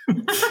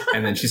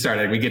 And then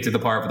we get to the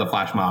part with the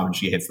flash mob, and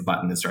she hits the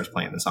button and starts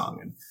playing the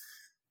song.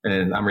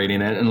 And I'm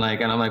reading it, and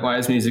I'm like, why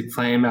is music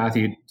playing?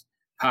 Matthew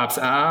pops.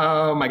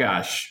 Oh my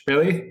gosh,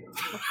 really?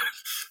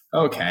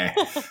 Okay.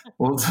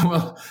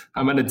 Well,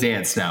 I'm going to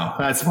dance now.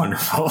 That's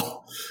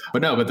wonderful.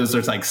 But those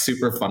are like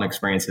super fun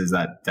experiences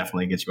that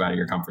definitely get you out of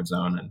your comfort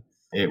zone. And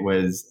it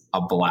was a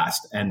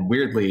blast. And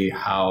weirdly,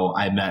 how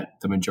I met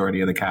the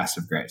majority of the cast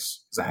of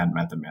Grace, because I hadn't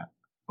met them yet,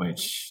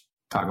 which,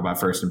 talk about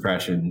first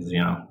impressions,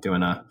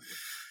 doing a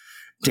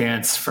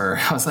dance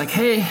I was like,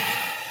 hey,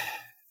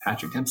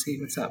 Patrick Dempsey,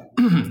 what's up?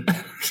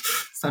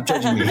 Stop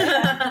judging me.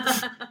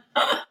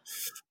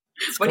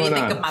 What do you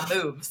think of my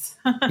moves?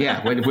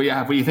 Yeah, what do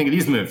you think of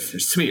these moves? They're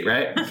sweet,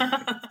 right?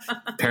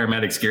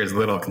 Paramedics gear is a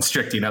little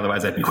constricting,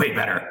 otherwise I'd be way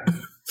better.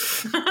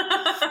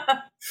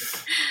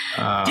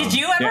 Did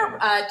you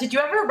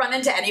ever run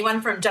into anyone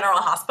from General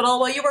Hospital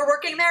while you were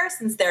working there,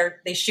 since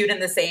they shoot in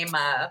the same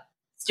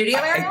studio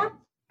area?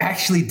 I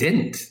actually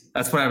didn't.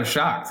 That's why I was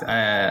shocked.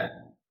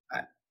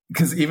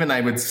 Because even I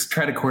would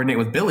try to coordinate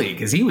with Billy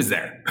because he was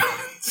there.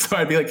 So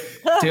I'd be like,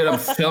 dude, I'm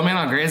filming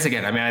on Grey's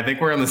again. I mean, I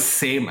think we're on the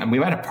same, and we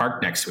might have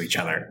parked next to each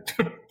other.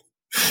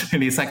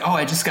 And he's like, oh,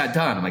 I just got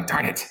done. I'm like,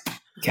 darn it.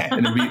 Okay.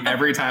 And it'd be,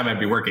 every time I'd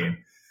be working,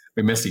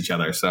 we missed each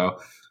other. So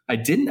I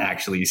didn't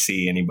actually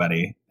see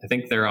anybody. I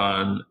think they're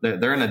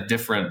in a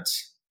different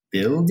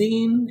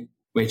building,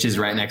 which is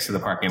right next to the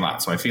parking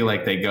lot. So I feel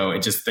like they go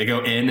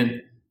in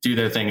and do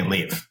their thing and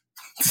leave.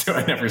 So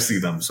I never see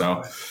them.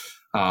 So,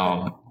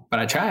 but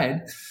I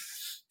tried.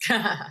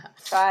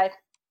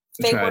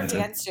 Fate worked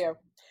against you.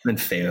 And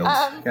failed.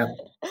 Yep.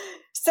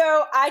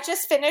 So I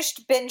just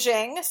finished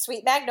binging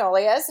Sweet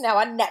Magnolias, now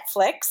on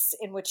Netflix,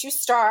 in which you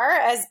star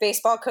as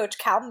baseball coach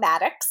Cal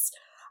Maddox.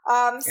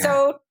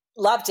 So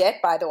loved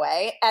it, by the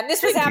way. And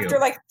this was after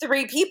like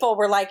 3 people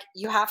were like,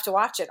 you have to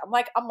watch it. I'm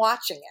like, I'm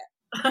watching it.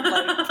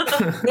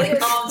 Like,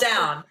 calm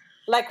down.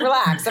 Like,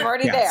 relax. I'm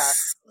already there.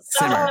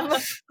 So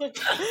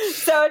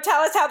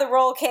tell us how the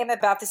role came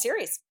about the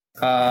series.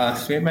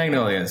 Sweet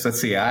Magnolias.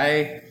 Let's see.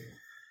 I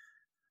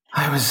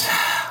was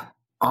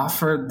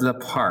offered the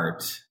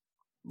part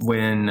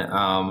when,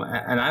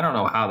 and I don't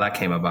know how that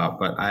came about,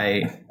 but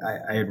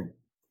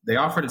they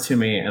offered it to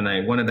me, and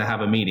I wanted to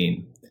have a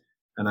meeting,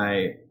 and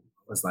I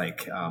was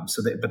like,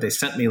 but they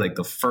sent me like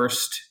the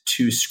first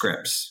 2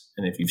 scripts,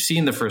 and if you've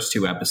seen the first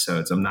 2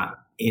 episodes, I'm not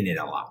in it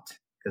a lot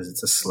because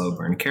it's a slow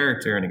burn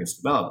character and it gets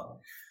developed.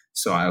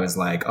 So I was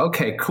like,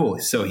 okay, cool.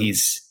 So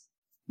he's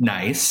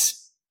nice.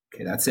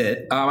 Okay, that's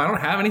it. I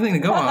don't have anything to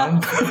go on.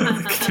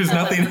 There's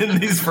nothing in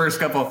these first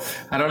couple.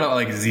 I don't know.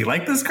 Like, does he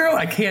like this girl?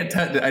 I can't.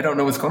 I don't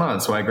know what's going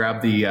on. So I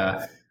grabbed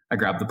the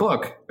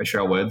book by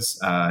Cheryl Woods.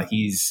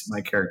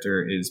 My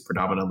character is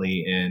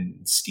predominantly in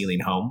Stealing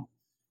Home,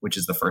 which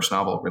is the first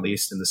novel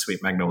released in the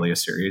Sweet Magnolia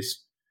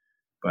series.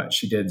 But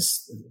she did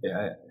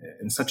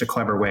in such a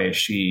clever way.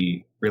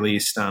 She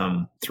released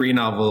 3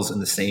 novels in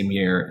the same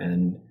year,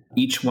 and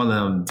each one of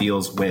them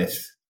deals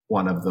with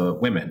one of the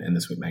women in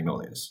the Sweet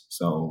Magnolias.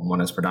 So one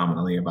is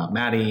predominantly about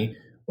Maddie,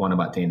 one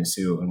about Dana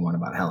Sue, and one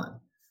about Helen.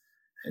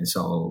 And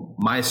so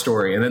my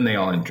story, and then they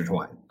all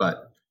intertwine,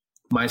 but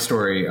my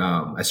story,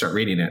 I start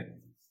reading it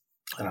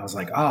and I was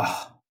like,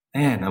 oh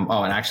man.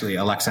 And actually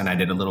Alexa and I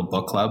did a little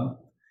book club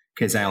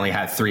because I only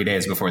had 3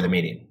 days before the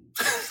meeting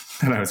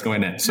and I was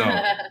going in. So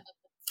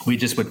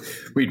we'd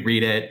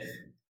read it,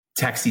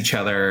 text each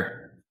other.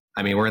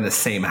 I mean, we're in the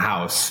same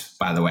house,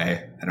 by the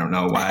way. I don't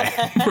know why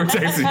we're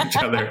texting each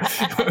other,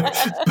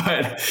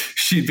 but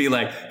she'd be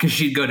like, because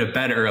she'd go to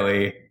bed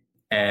early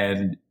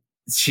and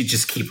she'd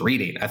just keep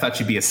reading. I thought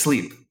she'd be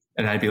asleep.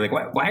 And I'd be like,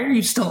 why are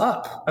you still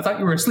up? I thought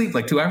you were asleep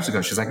like 2 hours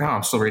ago. She's like, no,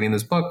 I'm still reading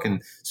this book.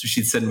 And so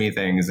she'd send me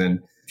things and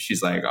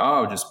she's like,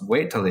 oh, just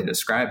wait till they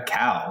describe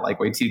Cal.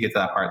 Like, wait till you get to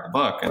that part of the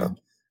book. And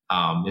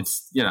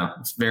it's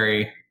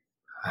very,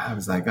 I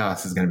was like, oh,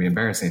 this is going to be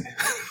embarrassing.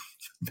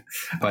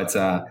 But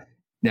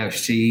no,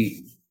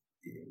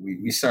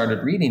 we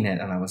started reading it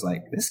and I was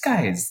like, this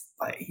guy is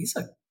like,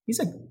 he's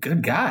a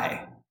good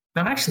guy.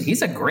 No, actually,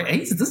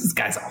 this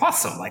guy's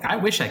awesome. Like, I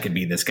wish I could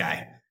be this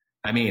guy.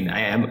 I mean,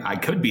 I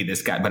could be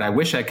this guy, but I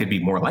wish I could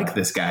be more like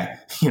this guy,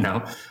 And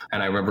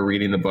I remember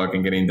reading the book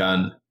and getting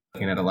done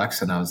looking at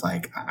Alexa and I was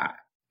like,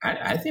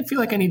 I feel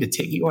like I need to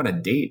take you on a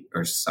date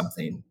or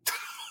something.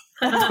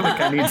 I feel like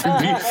I need to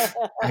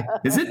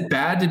be. Is it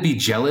bad to be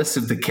jealous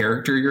of the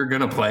character you're going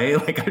to play?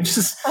 Like, okay.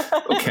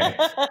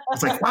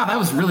 It's like, wow, that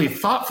was really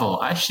thoughtful.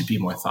 I should be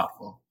more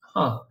thoughtful.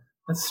 Huh.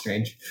 That's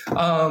strange.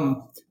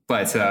 Cal,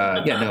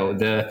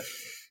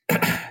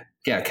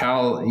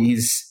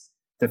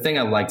 the thing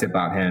I liked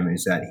about him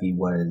is that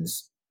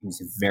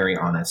he's very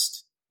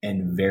honest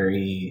and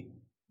very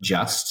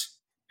just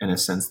in a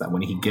sense that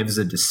when he gives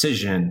a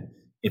decision,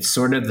 it's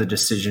sort of the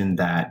decision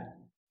that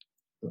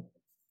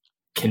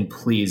can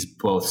please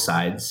both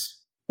sides,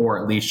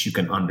 or at least you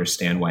can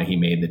understand why he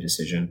made the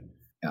decision.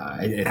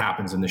 It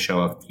happens in the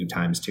show a few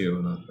times too.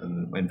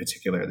 And in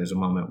particular, there's a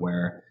moment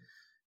where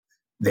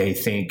they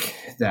think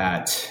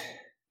that,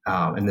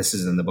 and this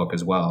is in the book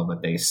as well,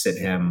 but they sit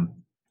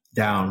him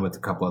down with a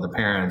couple other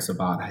parents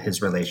about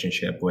his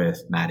relationship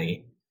with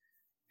Maddie.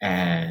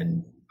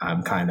 And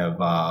I'm kind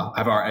of,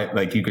 I've already,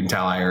 like you can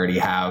tell,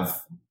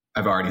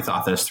 I've already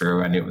thought this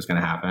through. I knew it was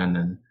going to happen.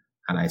 And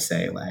I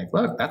say, like,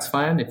 look, that's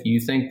fine. If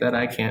you think that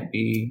I can't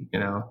be,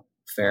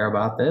 fair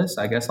about this,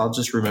 I guess I'll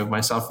just remove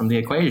myself from the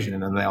equation.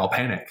 And then they all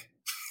panic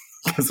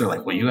because they're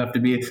like, well, you have to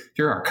be,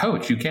 you're our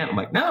coach. You can't. I'm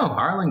like, no,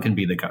 Harlan can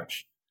be the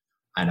coach.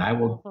 And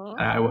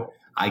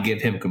I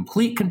give him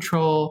complete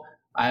control.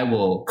 I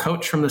will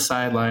coach from the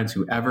sidelines,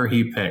 whoever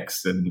he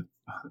picks. And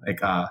like,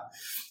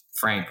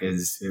 Frank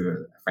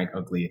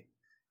Oakley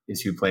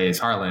is who plays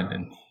Harlan,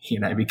 and he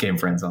and I became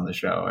friends on the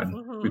show,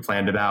 and we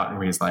planned it out.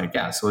 And he's like,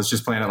 yeah, so let's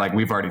just plan it like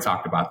we've already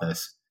talked about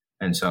this.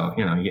 And so,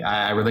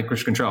 I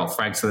relinquish control.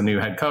 Frank's the new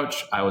head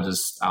coach.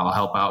 I'll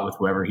help out with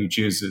whoever he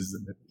chooses.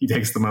 And he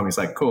takes the moment. He's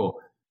like, cool,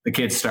 the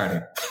kid's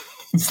starting.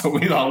 So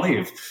we all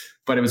leave.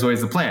 But it was always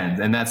the plan.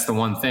 And that's the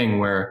one thing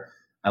where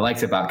I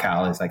liked about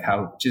Cal is like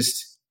how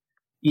just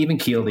even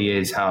keeled he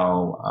is,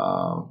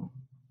 how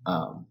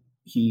I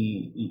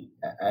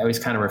always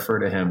kind of refer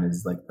to him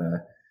as like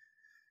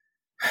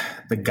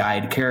the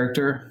guide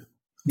character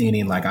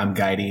meaning like I'm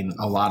guiding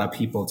a lot of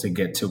people to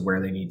get to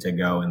where they need to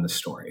go in the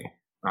story,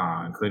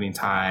 including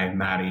Ty,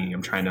 Maddie.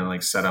 I'm trying to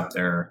like set up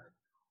their,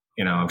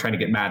 I'm trying to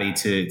get Maddie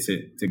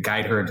to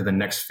guide her into the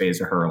next phase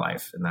of her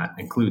life. And that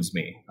includes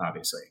me,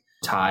 obviously.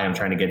 Ty, I'm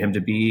trying to get him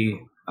to be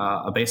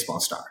a baseball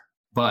star,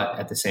 but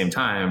at the same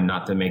time,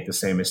 not to make the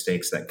same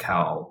mistakes that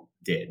Cal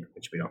did,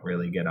 which we don't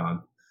really get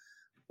on,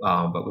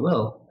 but we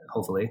will,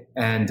 hopefully.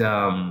 And,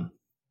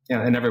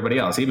 and everybody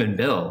else, even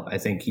Bill, I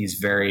think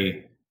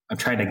I'm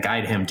trying to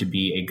guide him to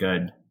be a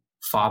good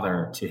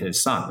father to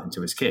his son and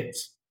to his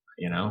kids.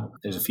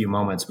 There's a few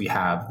moments we don't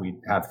have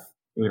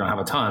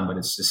a ton, but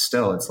it's just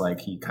still, it's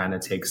like he kind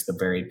of takes the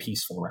very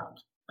peaceful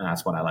route. And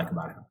that's what I like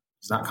about him.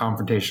 He's not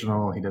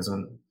confrontational.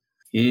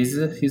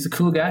 He's a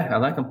cool guy. I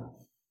like him.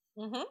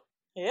 Mm-hmm.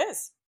 He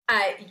is.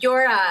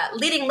 Your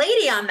leading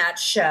lady on that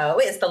show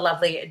is the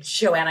lovely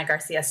Joanna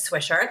Garcia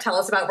Swisher. Tell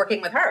us about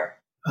working with her.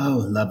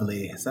 Oh,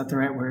 lovely. Is that the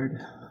right word?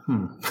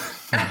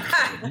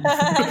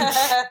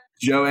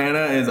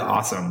 Joanna is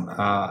awesome.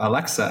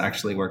 Alexa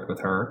actually worked with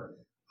her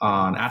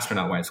on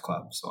Astronaut Wives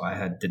Club. So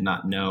I did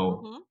not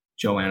know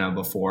Joanna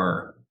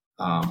before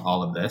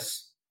all of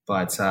this.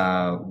 But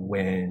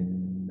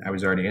when I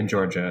was already in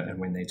Georgia and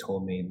when they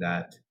told me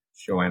that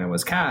Joanna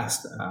was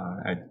cast,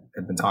 I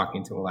had been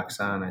talking to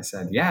Alexa and I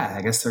said, yeah,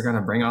 I guess they're going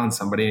to bring on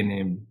somebody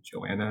named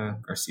Joanna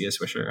Garcia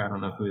Swisher. I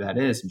don't know who that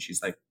is. And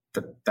she's like,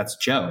 that's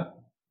Joe.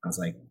 I was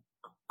like,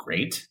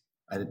 great.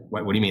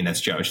 What do you mean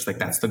that's Joe? She's like,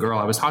 that's the girl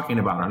I was talking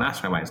about on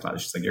Astronaut Wives Club.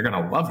 She's like, you're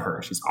going to love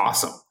her. She's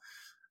awesome.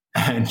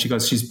 And she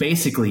goes, she's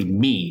basically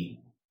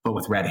me, but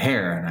with red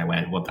hair. And I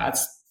went, well,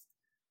 that's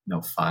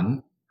no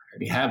fun. I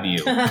already have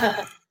you.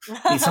 We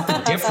need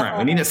something different.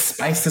 We need to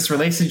spice this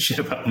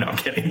relationship up. No, I'm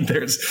kidding.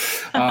 There's,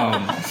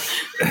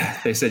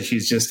 they said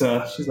she's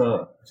a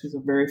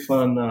very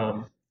fun,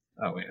 oh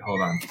wait, hold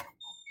on.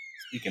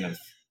 Speaking of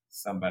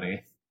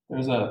somebody,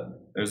 does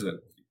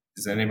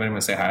anybody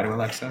want to say hi to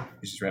Alexa?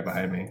 She's right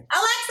behind me.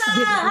 Alexa,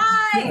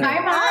 hi.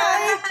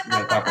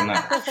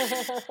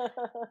 Hi.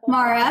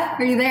 Mara,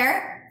 are you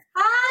there?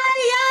 Hi,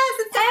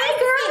 yes. It's nice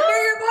to hear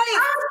your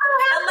voice.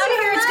 I love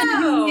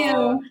hearing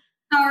you.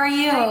 How are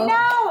you? I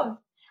know.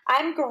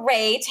 I'm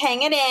great.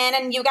 Hanging in.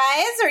 And you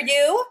guys, are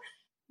you?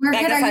 We're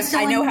good.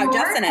 I know how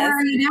Justin is. Where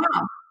are you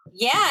now?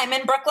 Yeah, I'm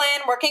in Brooklyn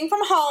working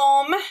from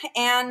home.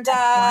 And,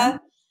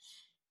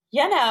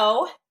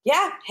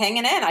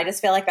 hanging in. I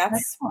just feel like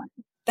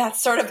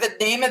that's sort of the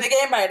name of the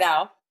game right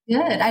now.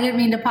 Good. I didn't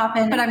mean to pop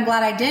in, but I'm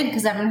glad I did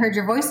because I haven't heard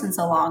your voice in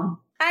so long.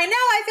 I know.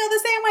 I feel the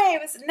same way.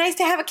 It was nice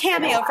to have a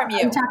cameo from you.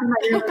 Are you talking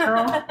about your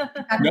girl?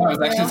 No, I was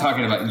actually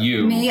talking about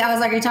you. Me? I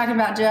was like, are you talking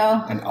about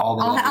Joe? And all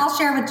the I'll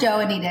share with Joe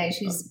any day.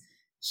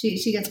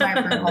 She gets my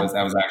approval.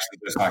 I was actually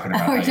just talking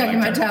about. We're talking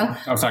about Joe.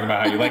 I was talking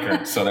about how you like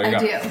her. So there you go.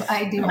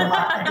 I do a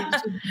lot. I think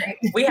she's great.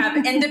 We have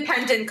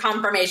independent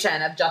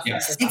confirmation of Justin.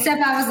 Yes.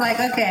 Except I was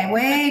like, okay,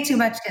 way too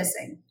much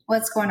kissing.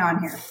 What's going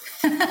on here?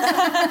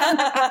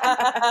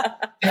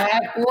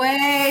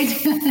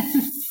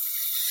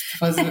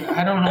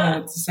 I don't know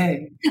what to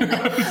say.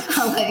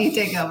 I'll let you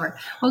take over.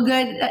 Well,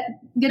 good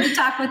to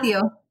talk with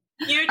you.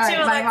 You too, right,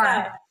 Alexa.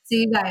 bye.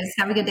 See you guys.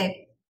 Have a good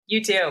day.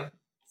 You too.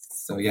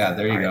 So yeah,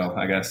 there you go.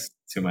 I guess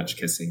too much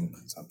kissing or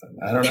something.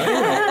 I don't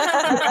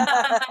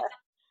know.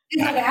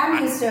 It's okay.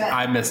 I'm used to it.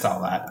 I missed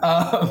all that.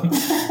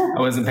 I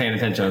wasn't paying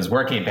attention. I was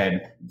working, babe.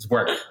 It's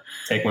work.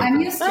 Take one. I'm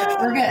used to it.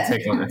 We're good.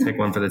 Take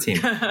one for the team.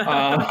 15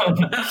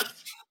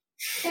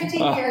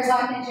 years,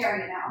 I can share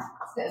you now.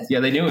 It's good. Yeah,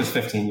 they knew it was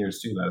 15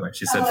 years too, by the way.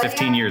 She said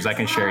 15 years, I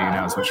can share you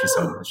now is what she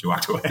said as she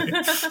walked away.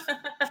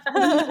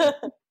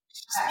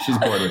 She's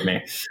bored with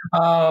me.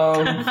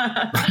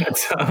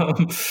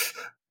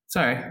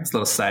 Sorry, it's a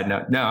little side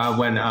note. No,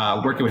 when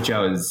working with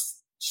Joe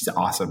she's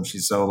awesome.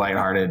 She's so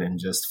lighthearted and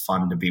just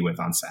fun to be with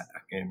on set.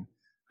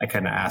 I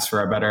couldn't ask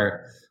for a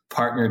better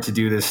partner to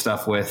do this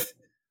stuff with.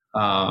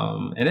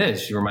 It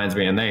is. She reminds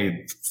me, and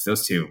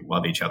those two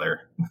love each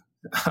other,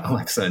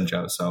 Alexa and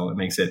Joe. So it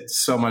makes it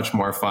so much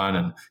more fun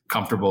and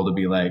comfortable to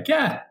be like,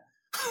 yeah,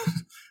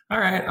 all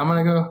right, I'm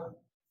going to go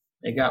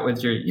make out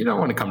with you don't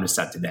want to come to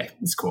set today.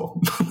 It's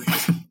cool.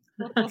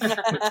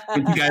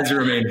 You guys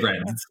remain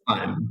friends. It's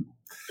fine.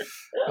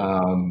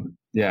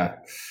 Yeah.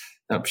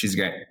 Nope, she's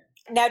great.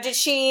 Now, did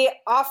she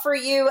offer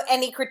you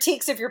any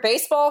critiques of your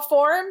baseball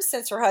form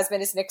since her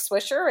husband is Nick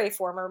Swisher, a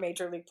former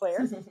major league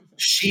player?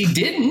 She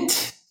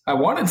didn't. I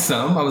wanted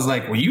some. I was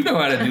like, well, you know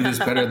how to do this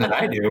better than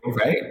I do,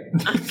 right?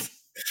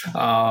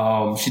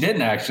 She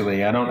didn't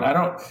actually. I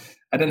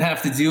didn't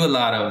have to do a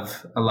lot of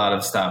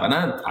stuff. And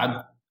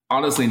I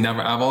honestly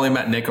I've only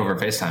met Nick over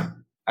FaceTime.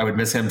 I would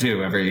miss him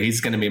too.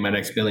 He's going to be my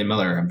next Billy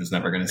Miller. I'm just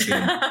never going to see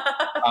him.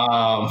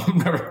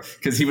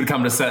 Because he would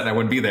come to set and I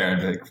wouldn't be there.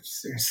 I'd be like,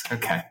 seriously,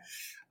 okay.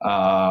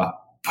 No,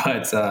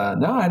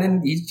 I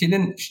didn't. She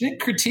didn't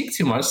critique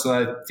too much, so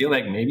I feel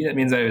like maybe that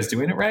means I was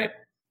doing it right.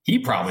 He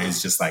probably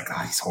is just like,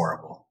 he's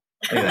horrible.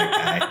 Look at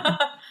that guy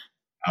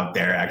out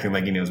there acting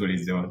like he knows what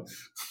he's doing.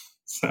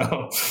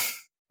 So,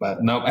 but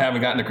nope, I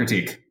haven't gotten a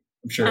critique.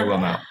 I'm sure I will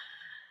now.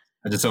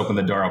 I just opened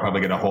the door. I'll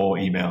probably get a whole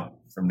email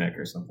from Nick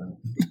or something.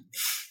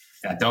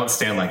 Yeah, don't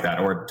stand like that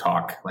or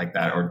talk like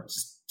that or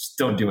just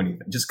don't do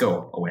anything. Just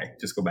go away.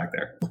 Just go back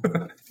there.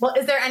 Well,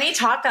 is there any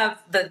talk of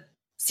the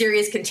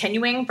series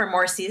continuing for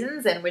more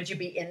seasons? And would you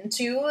be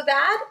into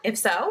that? If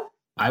so?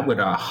 I would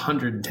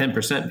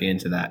 110% be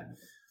into that.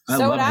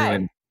 So would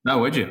I. No,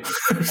 would you?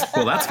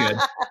 Well, that's good.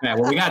 Yeah,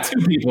 well, we got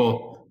 2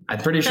 people. I'm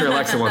pretty sure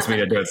Alexa wants me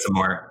to do it some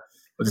more.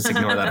 We'll just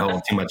ignore that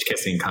whole too much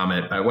kissing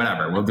comment, but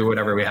whatever. We'll do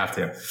whatever we have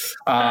to.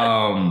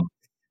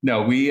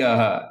 No,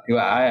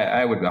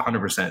 I would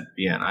 100%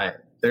 be in.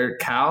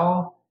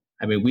 Cal,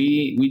 I mean,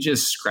 we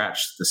just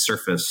scratched the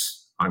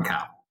surface on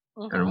Cal.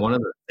 Mm-hmm. And one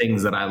of the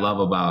things that I love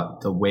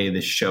about the way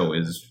this show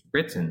is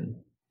written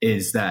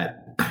is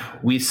that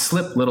we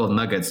slip little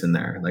nuggets in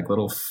there, like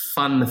little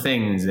fun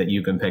things that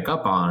you can pick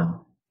up on,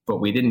 but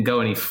we didn't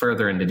go any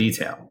further into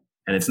detail.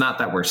 And it's not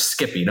that we're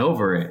skipping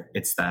over it.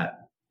 It's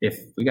that if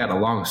we got a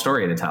long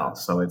story to tell.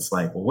 So it's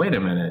like, well, wait a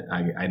minute.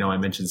 I know I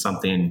mentioned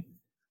something,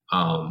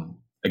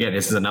 again,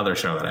 this is another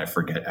show that I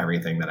forget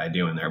everything that I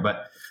do in there,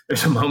 but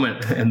there's a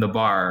moment in the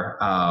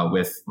bar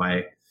with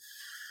my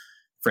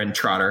friend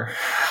Trotter.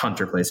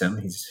 Hunter plays him.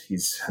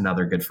 He's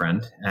another good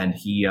friend. And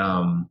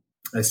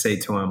I say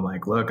to him,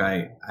 like, look,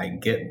 I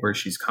get where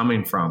she's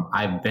coming from.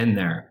 I've been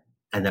there.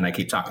 And then I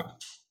keep talking.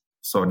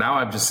 So now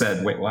I've just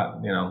said, wait,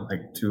 what?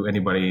 Like to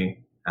anybody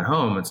at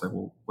home, it's like,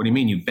 well, what do you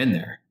mean you've been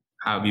there?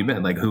 How have you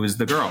been? Like, who is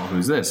the girl?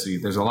 Who's this?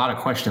 There's a lot of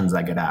questions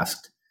I get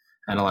asked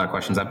and a lot of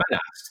questions I've been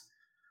asked.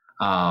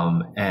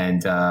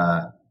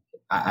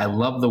 I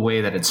love the way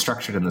that it's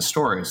structured in the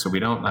story. So we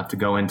don't have to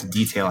go into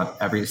detail on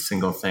every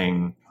single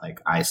thing like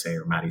I say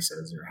or Maddie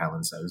says or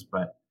Helen says,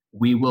 but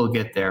we will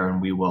get there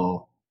and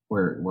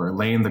we're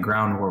laying the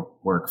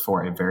groundwork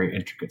for a very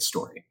intricate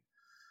story.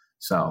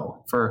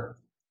 So for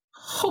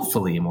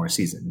hopefully more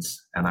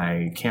seasons. And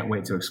I can't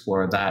wait to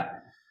explore that.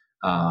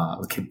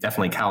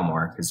 Definitely Cal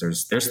more,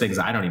 because there's things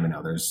I don't even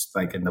know. There's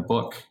like in the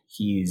book,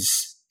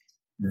 he's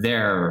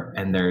there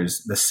and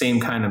there's the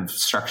same kind of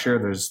structure.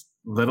 There's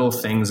little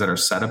things that are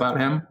said about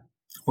him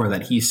or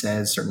that he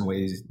says certain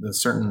ways, the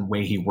certain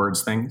way he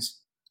words things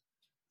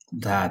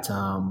that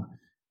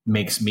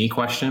makes me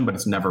question, but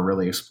it's never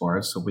really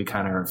explored. So we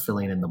kind of are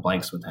filling in the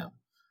blanks with him.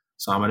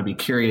 So I'm going to be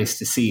curious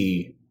to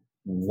see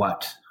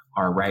what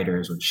our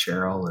writers with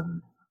Cheryl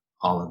and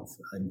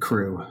and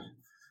crew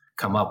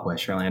come up with.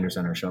 Cheryl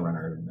Anderson, our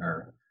showrunner,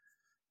 or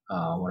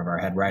one of our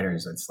head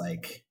writers. It's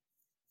like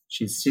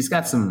she's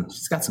got some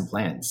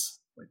plans,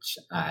 which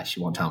she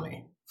won't tell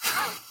me,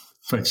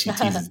 but she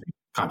teases me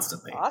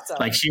constantly. Awesome.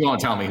 Like she won't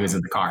tell me who's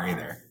in the car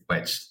either,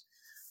 which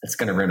it's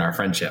going to ruin our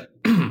friendship.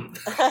 I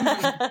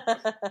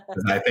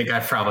think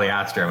I've probably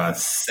asked her about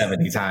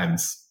 70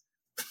 times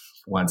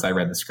once I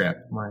read the script.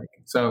 I'm like,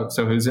 so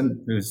who's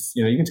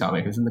you can tell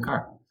me who's in the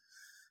car.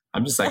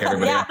 I'm just like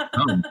everybody else.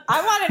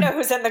 I want to know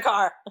who's in the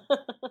car.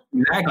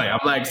 Exactly. I'm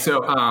like,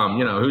 so,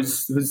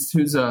 who's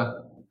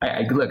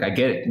look, I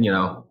get it.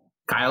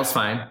 Kyle's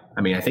fine.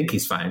 I mean, I think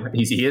he's fine.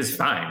 He is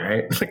fine,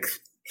 right? Like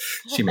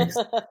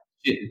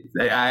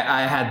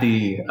I had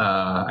the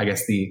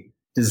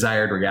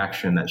desired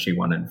reaction that she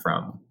wanted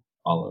from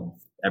all of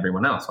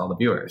everyone else, all the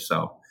viewers.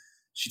 So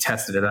she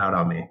tested it out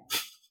on me.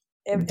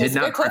 It's a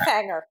good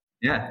cliffhanger.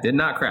 Yeah, did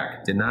not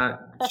crack.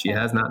 She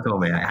has not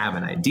told me. I have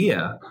an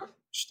idea.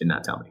 She did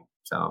not tell me.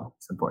 So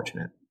it's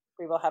unfortunate.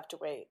 We will have to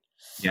wait.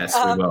 Yes,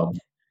 we will.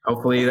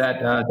 Hopefully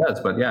that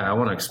does. But yeah, I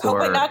want to explore.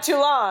 Hopefully not too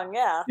long.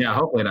 Yeah. Yeah,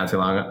 hopefully not too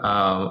long.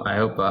 I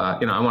hope, I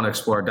want to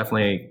explore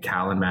definitely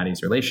Cal and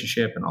Maddie's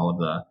relationship and all of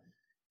the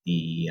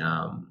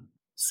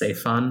say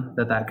fun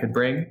that could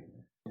bring.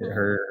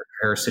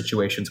 Her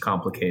situation's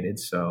complicated.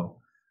 So,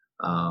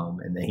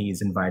 and then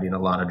he's inviting a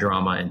lot of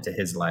drama into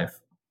his life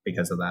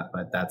because of that.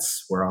 But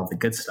that's where all the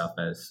good stuff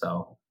is.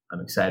 So I'm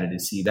excited to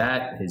see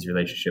that. His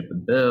relationship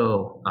with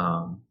Bill.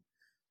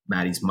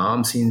 Maddie's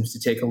mom seems to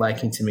take a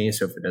liking to me.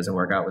 So if it doesn't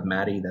work out with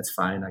Maddie, that's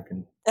fine. I'll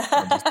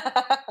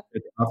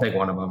take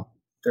one of them.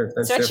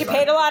 So she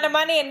paid a lot of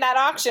money in that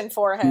auction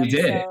for him. We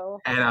did. So.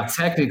 And I've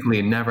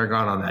technically never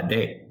gone on that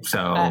date. So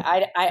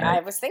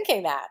I was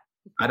thinking that.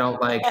 I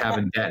don't like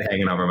having debt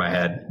hanging over my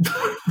head.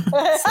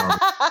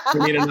 So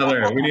we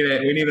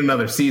need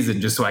another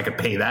season just so I could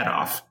pay that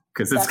off.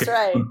 Because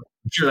right. I'm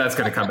sure that's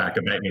going to come back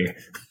to bite me.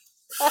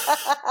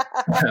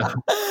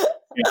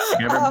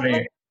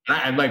 Everybody,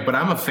 but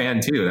I'm a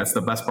fan too. That's the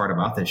best part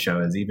about this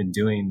show is even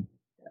doing.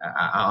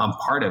 I'm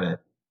part of it,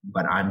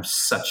 but I'm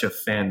such a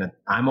fan that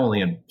I'm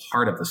only a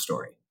part of the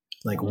story,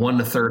 like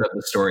 1/3 of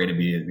the story to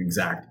be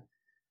exact.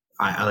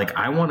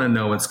 I want to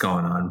know what's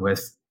going on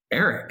with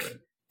Eric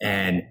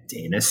and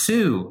Dana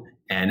Sue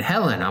and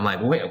Helen. I'm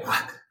like, wait,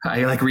 what?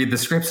 I read the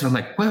scripts and I'm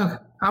like,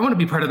 well, I want to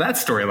be part of that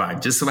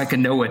storyline just so I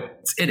can know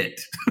what's in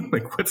it,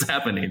 like what's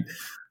happening.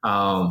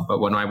 But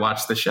when I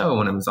watched the show,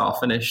 when it was all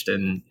finished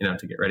and,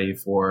 to get ready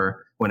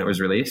for when it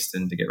was released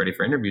and to get ready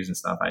for interviews and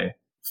stuff, I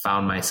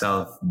found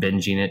myself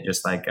binging it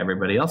just like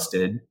everybody else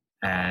did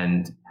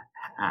and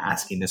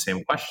asking the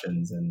same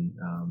questions. And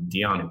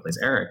Dion, who plays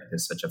Eric,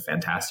 does such a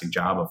fantastic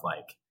job of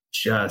I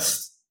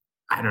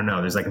don't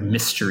know, there's like a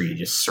mystery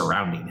just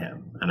surrounding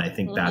him. And I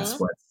think that's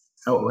what's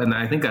and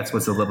I think that's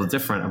what's a little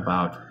different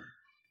about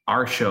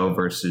our show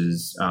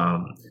versus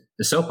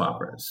the soap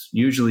operas.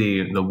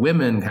 Usually the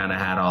women kind of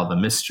had all the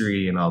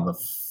mystery and all the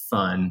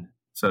fun,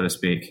 so to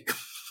speak.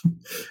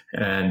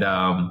 And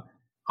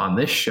on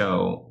this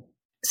show,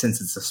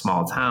 since it's a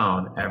small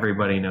town,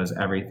 everybody knows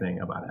everything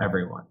about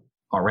everyone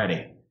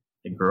already.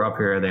 They grew up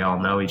here. They all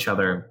know each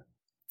other.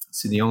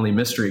 So the only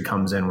mystery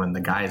comes in when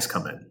the guys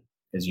come in,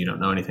 because you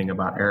don't know anything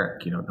about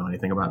Eric. You don't know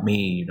anything about me.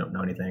 You don't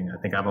know anything. I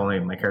think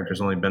my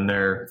character's only been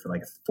there for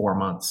like 4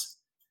 months.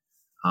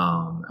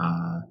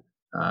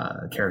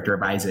 Character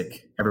of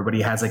Isaac.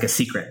 Everybody has like a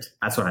secret.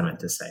 That's what I meant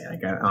to say.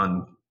 Like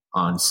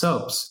on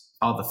soaps,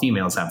 all the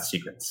females have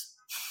secrets.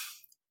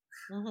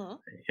 Mm-hmm.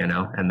 You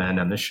know, and then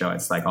on this show,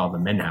 it's like all the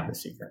men have the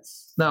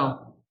secrets.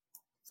 No,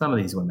 some of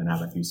these women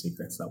have a few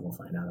secrets that we'll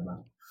find out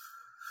about.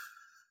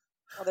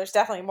 Well, there's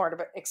definitely more to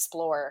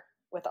explore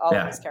with all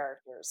of these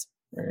characters.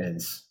 There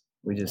is.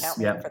 We just can't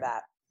wait for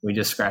that. We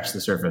just scratched the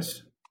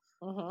surface.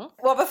 Mm-hmm.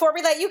 Well, before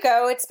we let you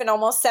go, it's been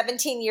almost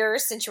 17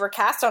 years since you were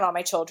cast on All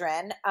My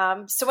Children.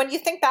 So when you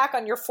think back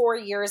on your 4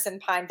 years in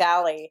Pine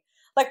Valley,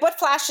 like what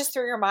flashes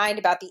through your mind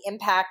about the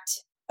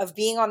impact of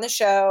being on the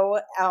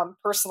show,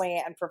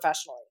 personally and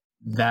professionally?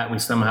 That we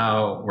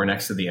somehow were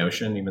next to the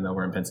ocean, even though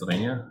we're in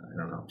Pennsylvania. I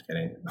don't know. I'm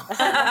kidding.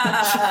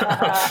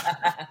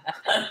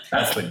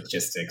 That's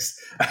logistics.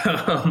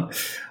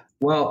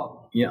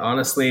 Well, yeah,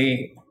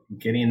 honestly,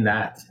 getting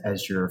that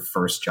as your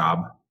first job,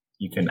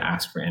 you can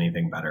ask for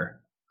anything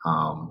better.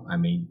 I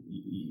mean,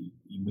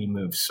 we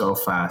move so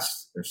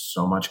fast. There's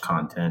so much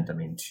content. I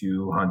mean,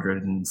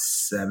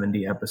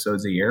 270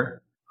 episodes a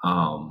year.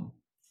 And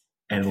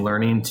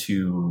learning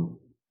to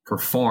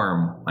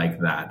perform like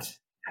that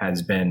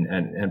has been,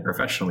 and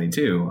professionally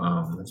too,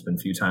 there's been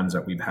a few times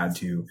that we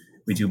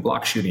do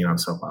block shooting on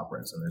soap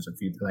operas, and there's a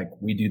few, like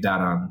we do that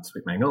on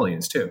Sweet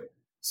Magnolias too.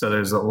 So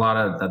there's a lot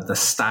of the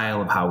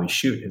style of how we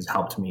shoot has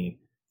helped me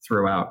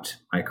throughout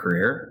my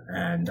career.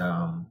 And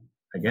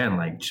again,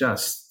 like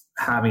just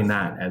having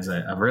that as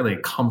a really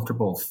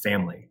comfortable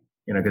family,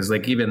 you know, because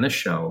like even this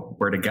show,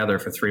 we're together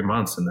for 3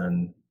 months, and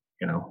then,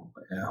 you know,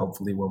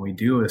 hopefully when we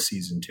do a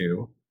season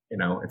 2, you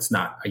know, it's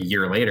not a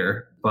year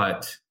later,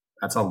 but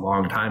that's a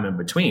long time in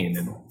between.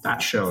 And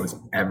that shows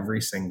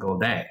every single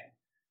day.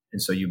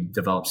 And so you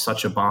develop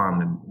such a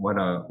bond, and what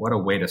a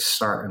way to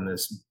start in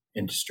this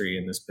industry,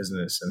 in this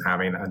business, and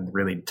having a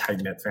really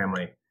tight-knit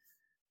family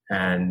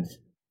and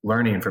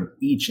learning from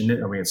each. And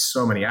I mean, it's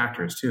so many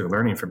actors too,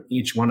 learning from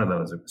each one of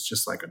those. It was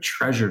just like a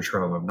treasure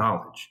trove of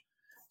knowledge.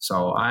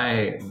 So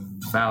I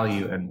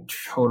value and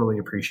totally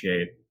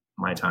appreciate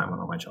my time on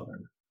All My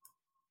Children.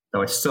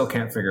 Though I still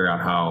can't figure out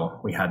how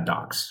we had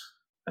docs.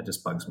 That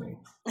just bugs me.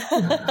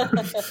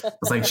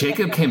 It's like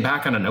Jacob came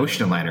back on an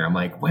ocean liner. I'm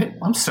like, what?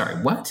 I'm sorry,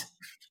 what?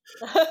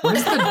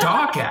 Where's the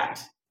dock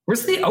at?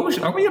 Where's the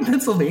ocean? Are we in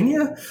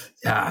Pennsylvania?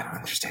 Yeah, I don't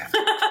understand.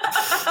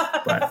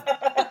 But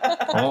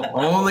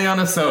only on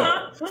a soap.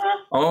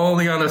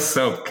 Only on a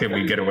soap can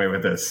we get away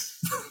with this.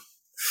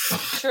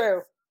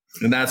 True.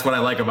 And that's what I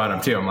like about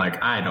him too. I'm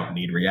like, I don't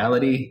need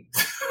reality.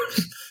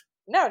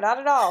 No, not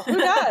at all. Who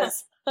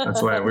does?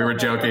 That's why we were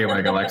joking,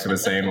 like Alexa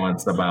was saying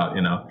once about,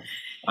 you know,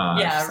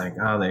 she's like,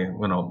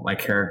 my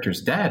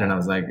character's dead. And I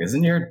was like,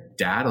 isn't your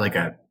dad like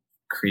a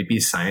creepy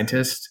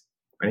scientist?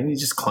 Why didn't he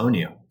just clone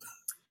you?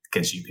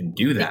 Because you can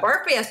do that. The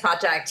Orpheus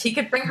Project. He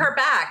could bring her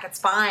back. It's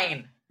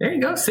fine. There you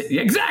go.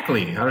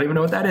 Exactly. I don't even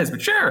know what that is,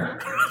 but sure.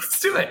 Let's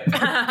do it.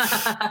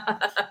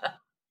 That's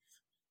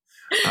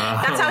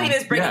how he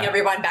was bringing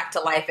everyone back to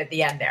life at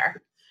the end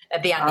there.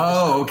 At the end.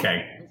 Oh,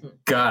 okay. Mm-hmm.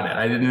 Got it.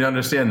 I didn't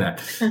understand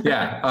that.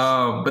 Yeah.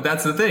 But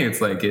that's the thing.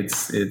 It's like,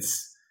 it's,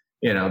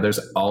 you know, there's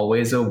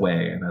always a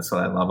way. And that's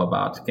what I love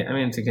about,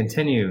 to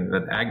continue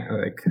with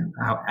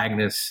how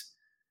Agnes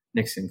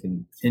Nixon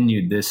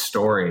continued this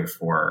story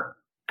for,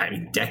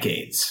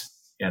 decades.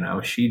 You know,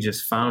 she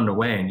just found a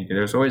way, and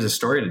there's always a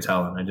story to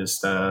tell. And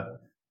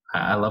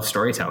I love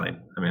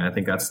storytelling. I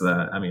think that's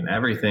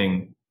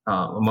everything,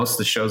 most of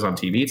the shows on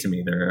TV to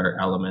me, there are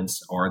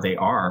elements, or they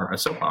are a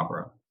soap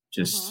opera,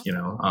 just,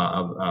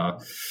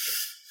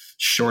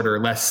 shorter,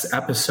 less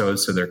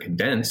episodes. So they're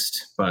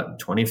condensed, but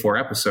 24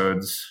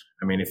 episodes.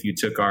 If you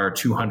took our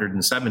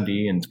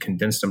 270 and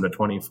condensed them to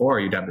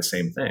 24, you'd have the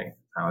same thing.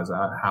 That was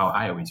how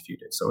I always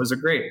viewed it. So it was a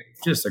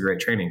great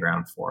training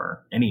ground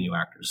for any new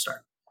actor to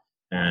start.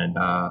 And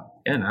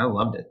I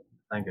loved it.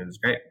 I think it was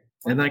great.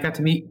 And I got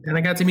to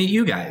meet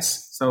you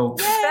guys. So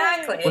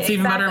exactly. What's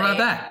even better about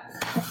that?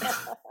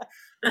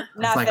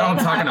 It's like, I'm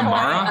talking to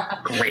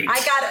Mara. Great. I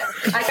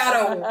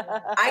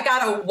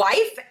got a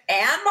wife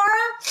and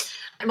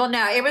Mara. Well,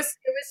 no, it was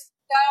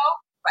so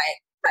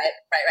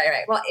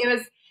right. Well, it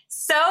was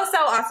so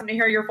awesome to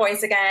hear your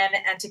voice again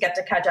and to get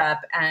to catch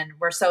up. And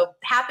we're so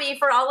happy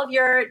for all of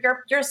your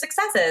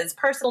successes,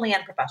 personally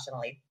and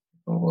professionally.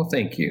 Well,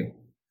 thank you.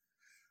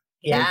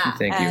 Yeah.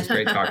 Thank you. It's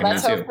great talking to you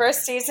too. Let's hope for a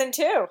season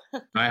 2.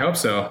 I hope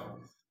so.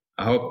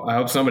 I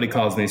hope somebody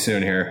calls me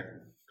soon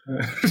here.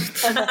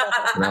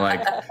 They're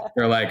like,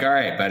 all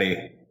right,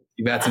 buddy,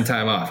 you've had some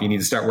time off. You need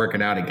to start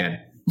working out again.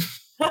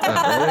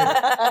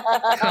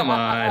 Really? Come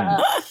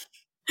on.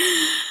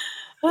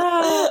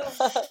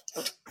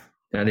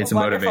 I need some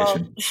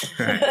motivation.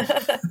 All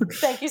right.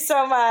 Thank you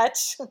so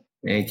much.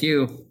 Thank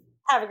you.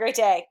 Have a great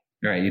day.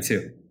 All right, you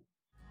too.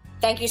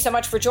 Thank you so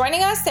much for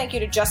joining us. Thank you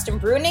to Justin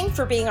Bruning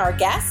for being our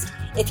guest.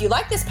 If you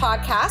like this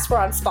podcast, we're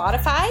on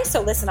Spotify,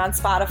 so listen on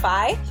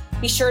Spotify.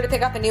 Be sure to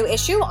pick up a new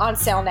issue on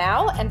sale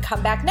now and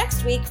come back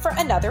next week for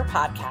another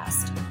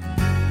podcast.